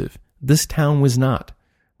inclusive, this town was not.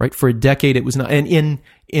 Right, for a decade it was not, and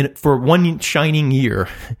for one shining year,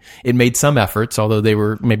 it made some efforts, although they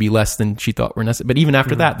were maybe less than she thought were necessary. But even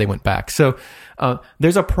after that, they went back. So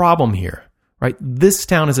there's a problem here, right? This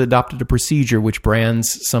town has adopted a procedure which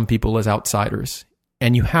brands some people as outsiders,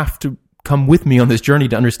 and you have to come with me on this journey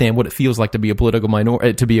to understand what it feels like to be a political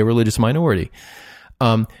minority, to be a religious minority.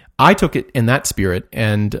 I took it in that spirit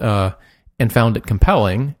and found it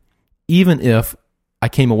compelling, even if I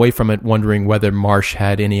came away from it wondering whether Marsh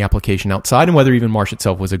had any application outside, and whether even Marsh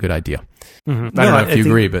itself was a good idea. I don't know if you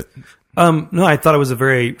agree, but no, I thought it was a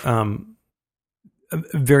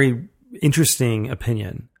very interesting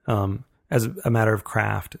opinion as a matter of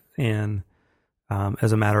craft and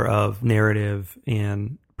as a matter of narrative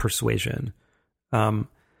and persuasion. I'm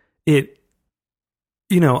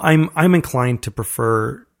inclined to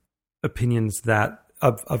prefer opinions that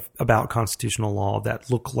about constitutional law that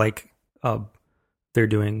look like they're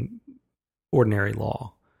doing ordinary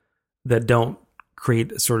law, that don't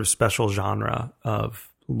create a sort of special genre of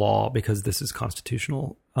law because this is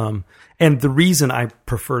constitutional. And the reason I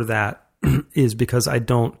prefer that is because I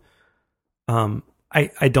don't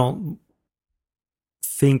I don't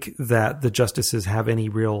think that the justices have any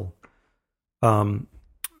real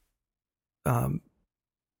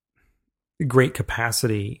great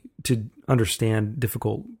capacity to understand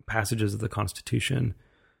difficult passages of the Constitution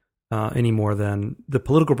any more than the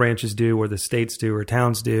political branches do, or the states do, or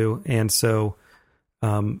towns do. And so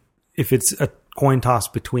if it's a coin toss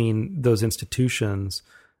between those institutions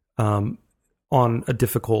on a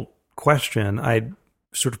difficult question, I'd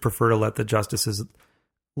sort of prefer to let the justices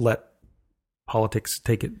let politics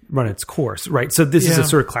run its course, right? So this is a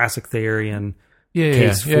sort of classic Thayerian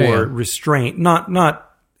case for restraint, not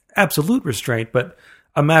absolute restraint, but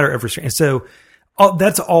a matter of restraint. And so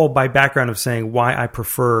that's all by background of saying why I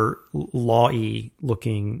prefer law-y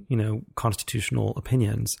looking, constitutional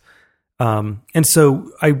opinions. And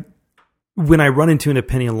so when I run into an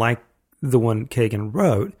opinion like the one Kagan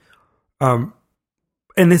wrote, and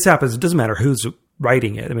this happens, it doesn't matter who's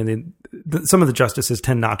writing it. I mean, some of the justices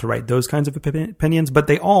tend not to write those kinds of opinions, but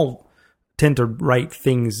they all tend to write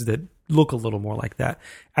things that look a little more like that.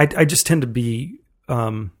 I just tend to be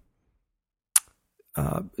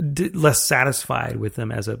less satisfied with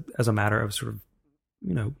them as a matter of sort of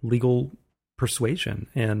legal persuasion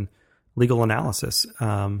and legal analysis.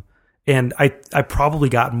 And I probably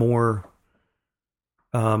got more.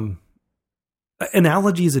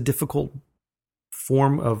 Analogy is a difficult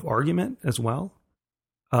form of argument as well.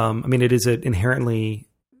 I mean, it is inherently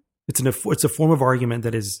it's a form of argument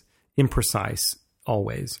that is imprecise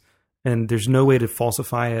always, and there's no way to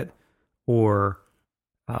falsify it or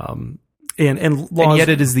and yet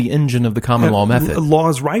it is the engine of the common law method. Law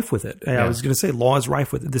is rife with it. I was going to say law is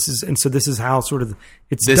rife with it. This is how sort of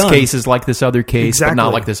it's this done. Case is like this other case, exactly. But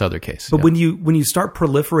not like this other case. But when you start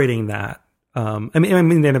proliferating that, I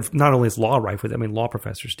mean, then not only is law rife with it. I mean, law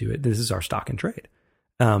professors do it. This is our stock and trade.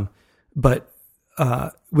 But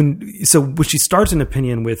when she starts an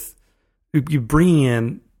opinion with you bring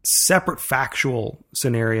in separate factual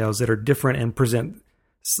scenarios that are different and present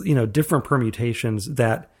different permutations,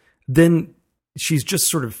 that then she's just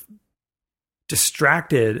sort of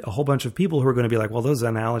distracted a whole bunch of people who are going to be like, well, those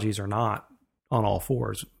analogies are not on all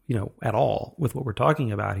fours, at all with what we're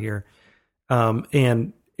talking about here.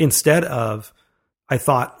 And instead of, I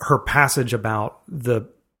thought her passage about the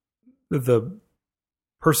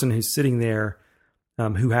person who's sitting there,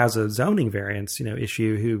 who has a zoning variance,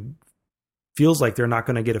 issue, who feels like they're not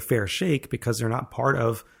going to get a fair shake because they're not part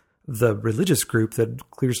of the religious group that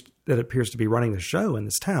appears to be running the show in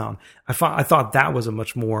this town. I thought that was a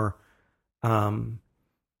much more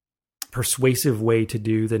persuasive way to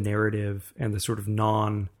do the narrative and the sort of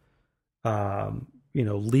non,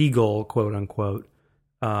 legal quote unquote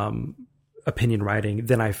opinion writing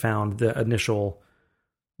than I found the initial.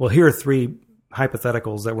 Well, here are three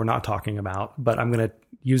hypotheticals that we're not talking about, but I'm going to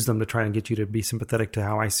use them to try and get you to be sympathetic to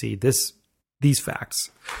how I see these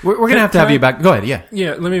facts. We're going to have you back. Go ahead. Yeah.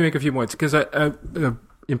 Yeah. Let me make a few points because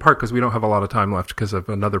in part because we don't have a lot of time left because of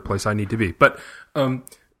another place I need to be. But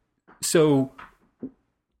so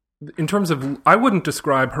in terms of, I wouldn't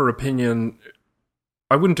describe her opinion.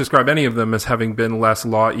 I wouldn't describe any of them as having been less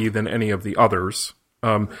law-y than any of the others,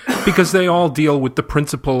 because they all deal with the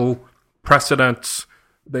principal precedents.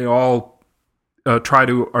 They all try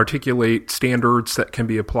to articulate standards that can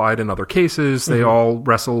be applied in other cases. They all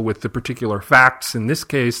wrestle with the particular facts in this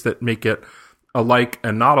case that make it alike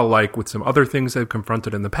and not alike with some other things they've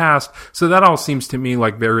confronted in the past. So that all seems to me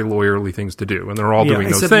like very lawyerly things to do, and they're all doing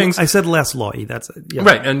those things. I said less law-y. That's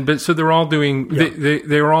right, but so they're all doing.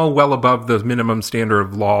 They're all well above the minimum standard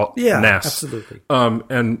of law. Yeah, absolutely. So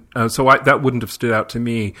that wouldn't have stood out to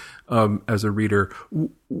me as a reader.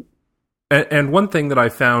 And one thing that I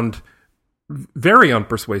found very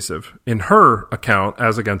unpersuasive in her account,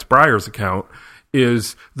 as against Breyer's account,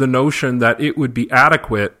 is the notion that it would be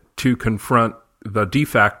adequate to confront the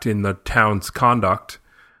defect in the town's conduct.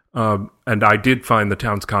 And I did find the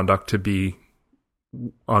town's conduct to be,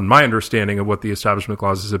 on my understanding of what the Establishment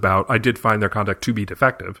Clause is about, I did find their conduct to be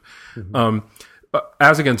defective.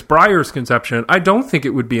 As against Breyer's conception, I don't think it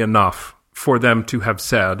would be enough for them to have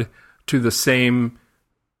said to the same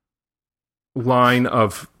line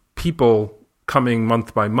of people coming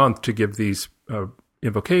month by month to give these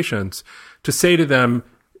invocations, to say to them,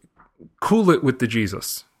 cool it with the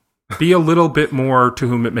Jesus. Be a little bit more to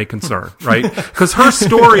whom it may concern, right? Because her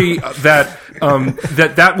story that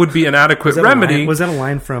would be an adequate remedy. Was that a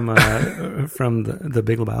line from the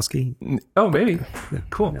Big Lebowski? Oh, maybe. Yeah.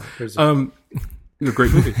 Cool. A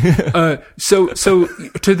great movie. So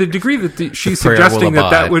to the degree that she's suggesting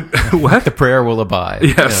that would what the prayer will abide.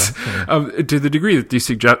 Yes. Yeah. To the degree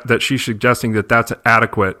that she's suggesting that that's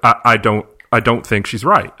adequate, I don't I don't think she's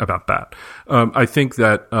right about that. I think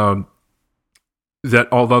that that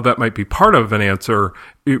although that might be part of an answer,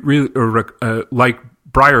 it really, like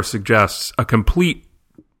Breyer suggests, a complete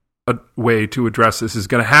way to address this is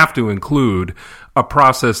going to have to include a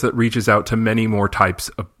process that reaches out to many more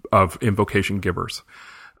types of invocation givers,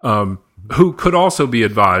 who could also be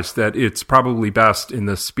advised that it's probably best, in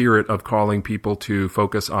the spirit of calling people to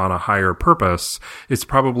focus on a higher purpose, it's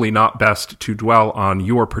probably not best to dwell on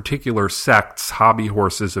your particular sect's hobby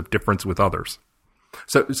horses of difference with others.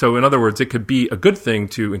 So in other words, it could be a good thing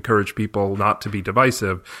to encourage people not to be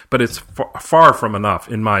divisive, but it's far from enough,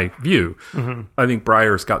 in my view. Mm-hmm. I think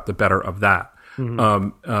Breyer's got the better of that.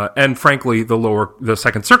 Mm-hmm. And frankly, the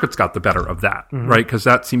Second Circuit's got the better of that, mm-hmm. right? Because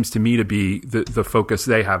that seems to me to be the focus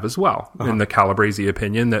they have as well, in the Calabresi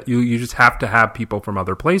opinion, that you just have to have people from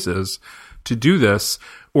other places to do this,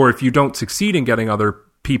 or if you don't succeed in getting other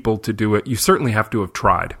people to do it, you certainly have to have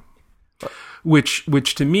tried.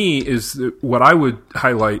 Which to me is what I would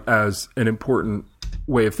highlight as an important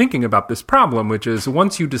way of thinking about this problem, which is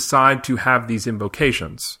once you decide to have these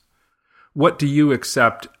invocations, what do you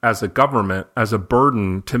accept as a government, as a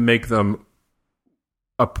burden to make them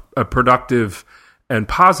a productive and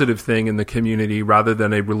positive thing in the community rather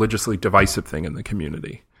than a religiously divisive thing in the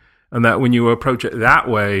community? And that when you approach it that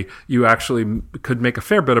way, you actually could make a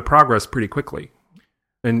fair bit of progress pretty quickly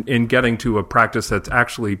in getting to a practice that's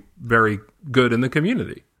actually very good in the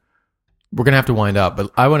community. We're going to have to wind up,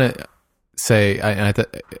 but I want to say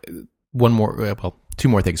two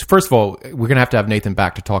more things. First of all, we're going to have Nathan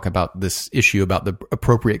back to talk about this issue about the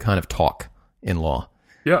appropriate kind of talk in law.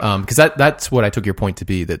 Yeah. Because that's what I took your point to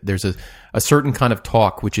be, that there's a certain kind of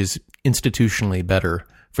talk which is institutionally better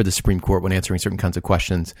for the Supreme Court when answering certain kinds of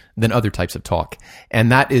questions than other types of talk.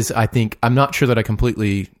 And that is, I think, I'm not sure that I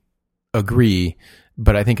completely agree,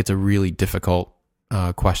 but I think it's a really difficult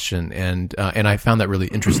question, and I found that really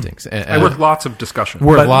interesting. And worth lots of discussion.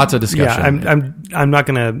 Yeah, I'm not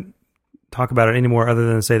going to talk about it anymore, other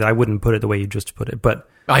than to say that I wouldn't put it the way you just put it. But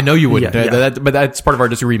I know you wouldn't. But that's part of our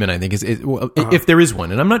disagreement, I think, if there is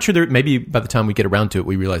one. And I'm not sure maybe by the time we get around to it,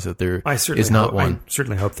 we realize that there is not one. I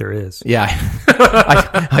certainly hope there is. Yeah,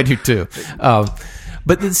 I do too.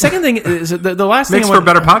 But the second thing is the last thing. Makes for a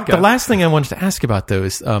better podcast. The last thing I wanted to ask about, though,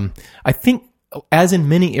 is I think, as in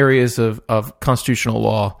many areas of constitutional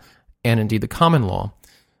law and indeed the common law,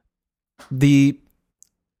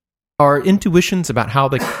 our intuitions about how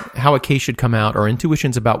a case should come out, our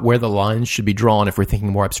intuitions about where the lines should be drawn, if we're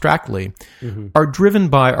thinking more abstractly, mm-hmm. are driven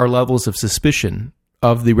by our levels of suspicion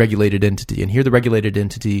of the regulated entity. And here the regulated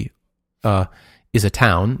entity is a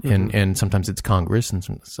town, mm-hmm. and sometimes it's Congress and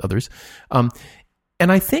some others.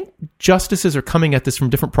 And I think justices are coming at this from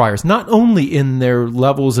different priors, not only in their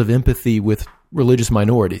levels of empathy with religious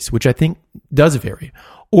minorities, which I think does vary,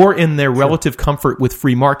 or in their relative comfort with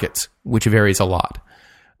free markets, which varies a lot,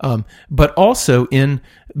 but also in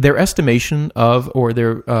their estimation of, or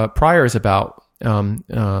their priors about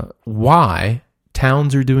why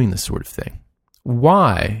towns are doing this sort of thing.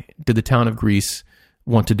 Why did the town of Greece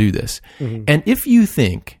want to do this? Mm-hmm. And if you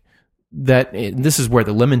think that this is where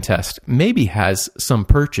the Lemon test maybe has some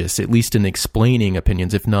purchase, at least in explaining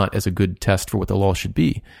opinions, if not as a good test for what the law should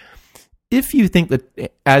be. If you think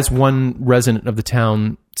that, as one resident of the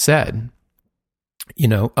town said,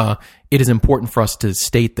 it is important for us to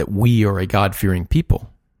state that we are a God-fearing people,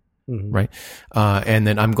 mm-hmm. right? And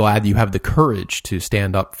then I'm glad you have the courage to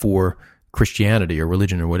stand up for Christianity or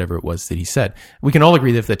religion or whatever it was that he said. We can all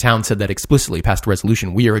agree that if the town said that explicitly, passed a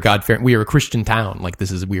resolution, we are a Christian town, like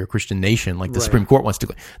we are a Christian nation, like the Supreme Court wants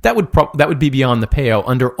to. That would be beyond the pale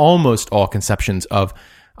under almost all conceptions of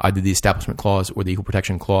either the Establishment Clause or the Equal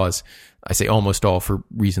Protection Clause. I say almost all for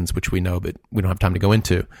reasons which we know, but we don't have time to go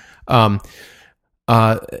into.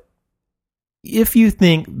 If you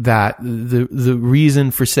think that the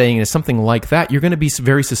reason for saying it is something like that, you're going to be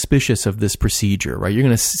very suspicious of this procedure, right? You're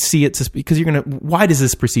going to see it because why does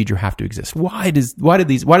this procedure have to exist? Why does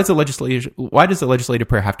the legislative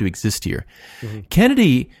prayer have to exist here? Mm-hmm.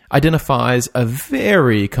 Kennedy identifies a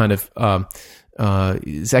very kind of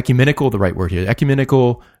is ecumenical the right word here?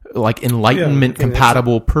 Ecumenical, like enlightenment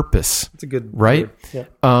compatible purpose. It's a good right. Word.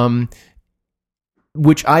 Yeah.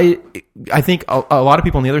 Which I think a lot of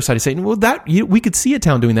people on the other side are saying, well, we could see a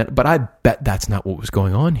town doing that, but I bet that's not what was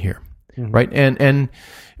going on here, mm-hmm. right? And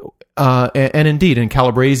indeed, in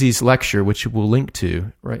Calabresi's lecture, which we'll link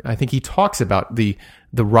to, right, I think he talks about the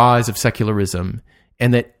rise of secularism,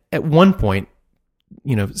 and that at one point,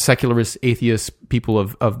 secularists, atheists, people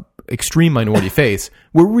of extreme minority faiths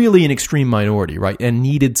were really an extreme minority, right, and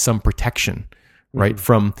needed some protection right,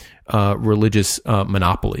 from religious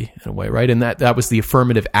monopoly in a way, right? And that was the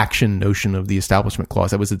affirmative action notion of the Establishment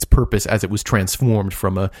Clause. That was its purpose as it was transformed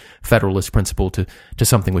from a federalist principle to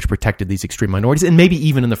something which protected these extreme minorities, and maybe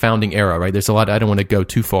even in the founding era, right? There's a lot. I don't want to go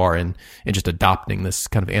too far in just adopting this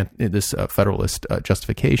kind of this federalist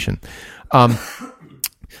justification. But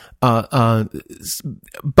I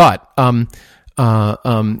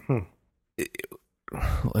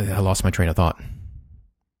lost my train of thought.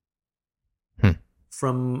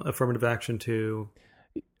 From affirmative action to...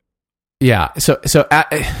 Yeah. So,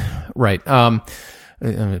 right. Purpose.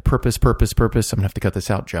 I'm going to have to cut this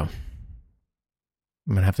out, Joe.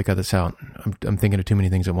 I'm going to have to cut this out. I'm thinking of too many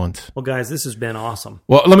things at once. Well, guys, this has been awesome.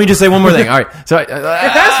 Well, let me just say one more thing. All right. So it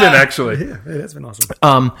has been, actually. Yeah, it has been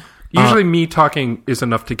awesome. Usually me talking is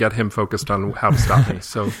enough to get him focused on how to stop me.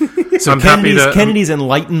 So I'm happy to... Kennedy's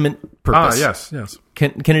Enlightenment purpose. Yes.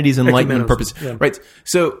 Kennedy's Enlightenment purpose. Yeah. Right.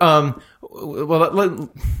 So, well,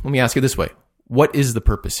 let me ask you this way. What is the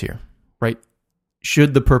purpose here? Right?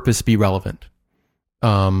 Should the purpose be relevant?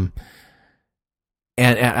 And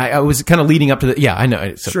I was kind of leading up to the... Yeah, I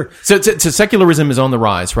know. Sure. So secularism is on the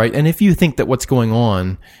rise, right? And if you think that what's going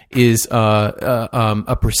on is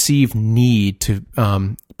a perceived need to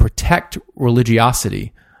protect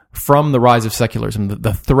religiosity from the rise of secularism,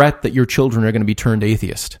 the threat that your children are going to be turned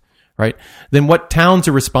atheist, right? Then what towns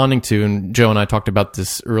are responding to, and Joe and I talked about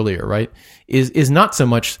this earlier, right, is not so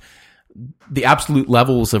much the absolute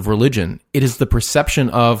levels of religion. It is the perception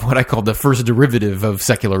of what I call the first derivative of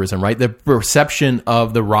secularism, right? The perception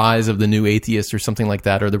of the rise of the new atheist or something like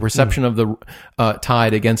that, or the perception of the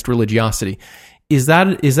tide against religiosity. Is that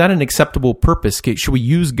an acceptable purpose? Should we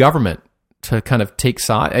use government to kind of take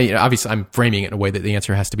side? Obviously, I'm framing it in a way that the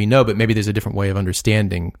answer has to be no, but maybe there's a different way of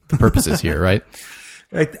understanding the purposes here, right?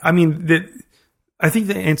 I mean, I think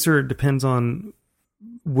the answer depends on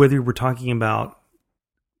whether we're talking about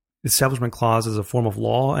Establishment Clause as a form of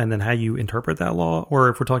law and then how you interpret that law, or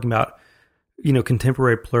if we're talking about,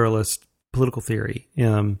 contemporary pluralist political theory.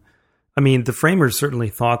 I mean, the framers certainly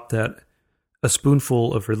thought that a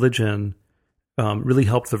spoonful of religion really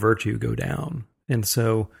helped the virtue go down, and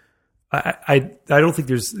so I don't think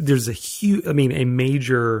there's a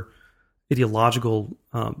major ideological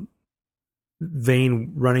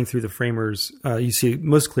vein running through the framers. You see it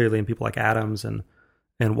most clearly in people like Adams and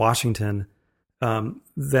Washington,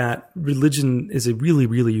 that religion is a really,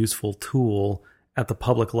 really useful tool at the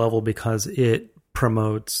public level because it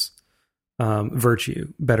promotes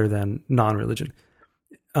virtue better than non-religion.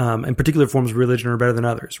 And particular forms of religion are better than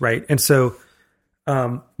others, right? And so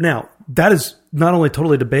now that is not only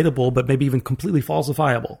totally debatable, but maybe even completely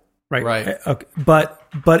falsifiable, right? Right. Okay. But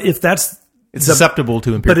if that's susceptible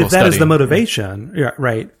to empirical but if that study. Is the motivation, yeah,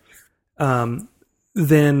 right?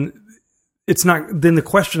 Then it's not. Then the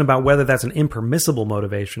question about whether that's an impermissible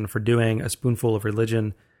motivation for doing a spoonful of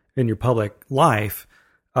religion in your public life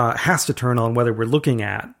has to turn on whether we're looking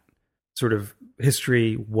at sort of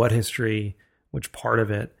history, which part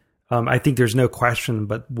of it. I think there's no question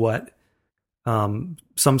but what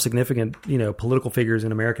some significant, political figures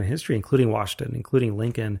in American history, including Washington, including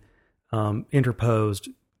Lincoln,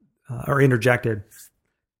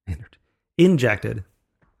 injected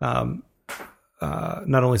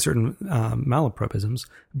not only certain malapropisms,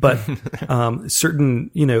 but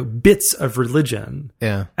certain bits of religion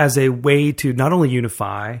as a way to not only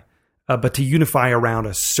unify, but to unify around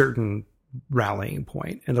a certain rallying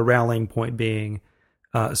point, and the rallying point being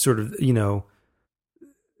sort of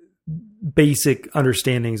basic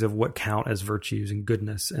understandings of what count as virtues and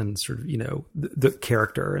goodness and sort of the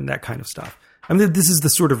character and that kind of stuff. I mean, this is the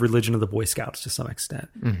sort of religion of the Boy Scouts to some extent.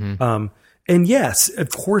 Mm-hmm. And yes, of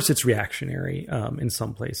course, it's reactionary in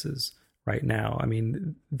some places right now. I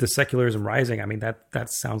mean, the secularism rising. I mean, that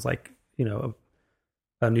sounds like a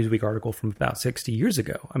Newsweek article from about 60 years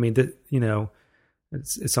ago. I mean, it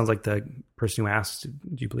sounds like the person who asked,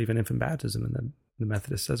 "Do you believe in infant baptism?" and the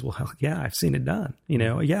Methodist says, "Well, hell, yeah, I've seen it done."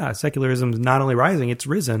 Secularism is not only rising; it's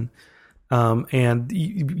risen, and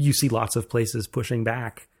you see lots of places pushing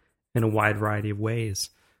back in a wide variety of ways.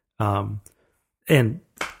 And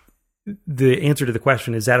the answer to the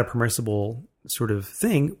question, is that a permissible sort of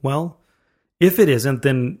thing? Well, if it isn't,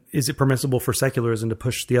 then is it permissible for secularism to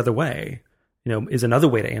push the other way? Is another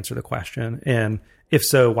way to answer the question. And if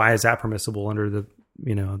so, why is that permissible under the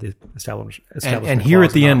establishment? And here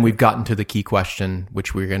at the end, we've gotten to the key question,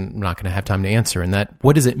 which we're not going to have time to answer. And that,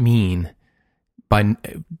 what does it mean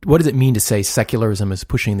to say secularism is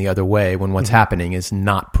pushing the other way when what's happening is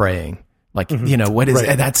not praying Like, what is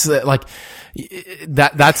that's like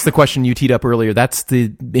that's the question you teed up earlier. That's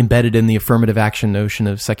the embedded in the affirmative action notion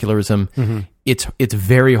of secularism. It's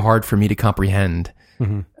very hard for me to comprehend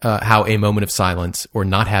how a moment of silence or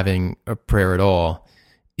not having a prayer at all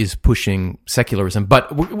is pushing secularism.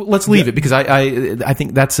 But let's leave it, because I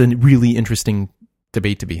think that's a really interesting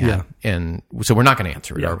debate to be had. And so we're not going to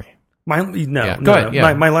answer it, are we? Go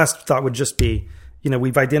ahead. My last thought would just be,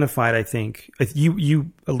 we've identified, I think,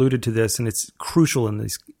 you alluded to this, and it's crucial in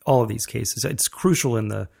all of these cases. It's crucial in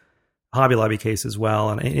the Hobby Lobby case as well.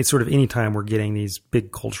 And it's sort of any time we're getting these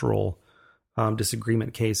big cultural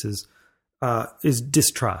disagreement cases, is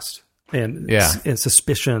distrust and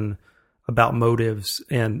suspicion about motives,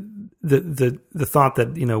 and the thought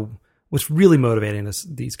that, what's really motivating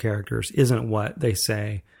these characters isn't what they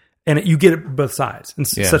say. And you get it both sides, and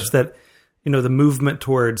such that, the movement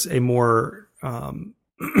towards a more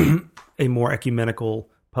ecumenical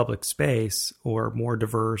public space, or more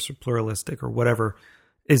diverse or pluralistic or whatever,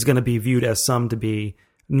 is going to be viewed as some to be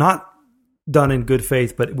not done in good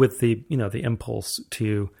faith, but with the impulse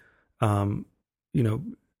to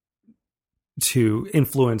to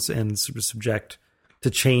influence and subject, to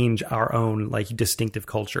change our own distinctive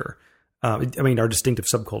culture. Our distinctive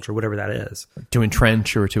subculture, whatever that is, to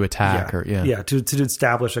entrench or to attack, to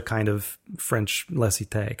establish a kind of French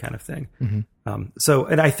laissez-faire kind of thing.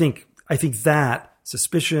 And I think that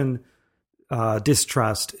suspicion,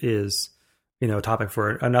 distrust is, a topic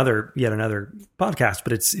for yet another podcast,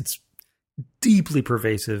 but it's deeply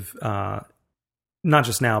pervasive, not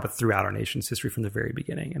just now, but throughout our nation's history from the very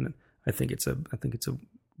beginning. And I think it's a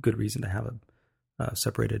good reason to have a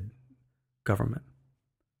separated government.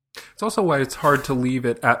 It's also why it's hard to leave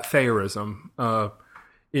it at Thayerism,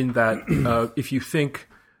 in that if you think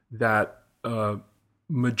that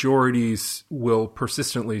majorities will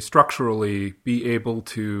persistently, structurally be able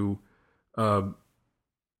to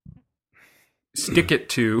stick it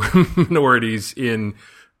to minorities in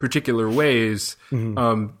particular ways,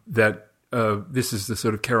 that this is the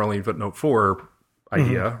sort of Caroline footnote 4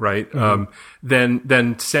 idea, right?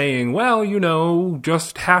 Then saying, well,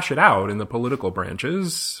 just hash it out in the political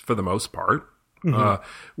branches for the most part,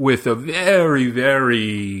 with a very,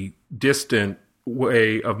 very distant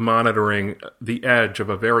way of monitoring the edge of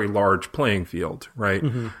a very large playing field, right?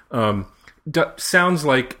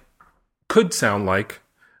 Could sound like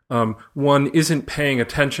one isn't paying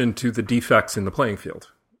attention to the defects in the playing field.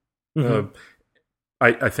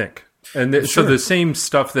 I think. And so the same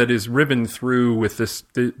stuff that is riven through with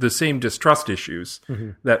the same distrust issues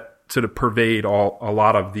that sort of pervade a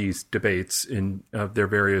lot of these debates in their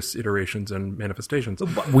various iterations and manifestations.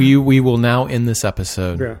 We will now end this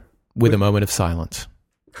episode with a moment of silence.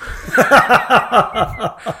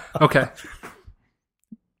 Okay.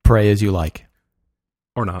 Pray as you like.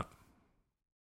 Or not.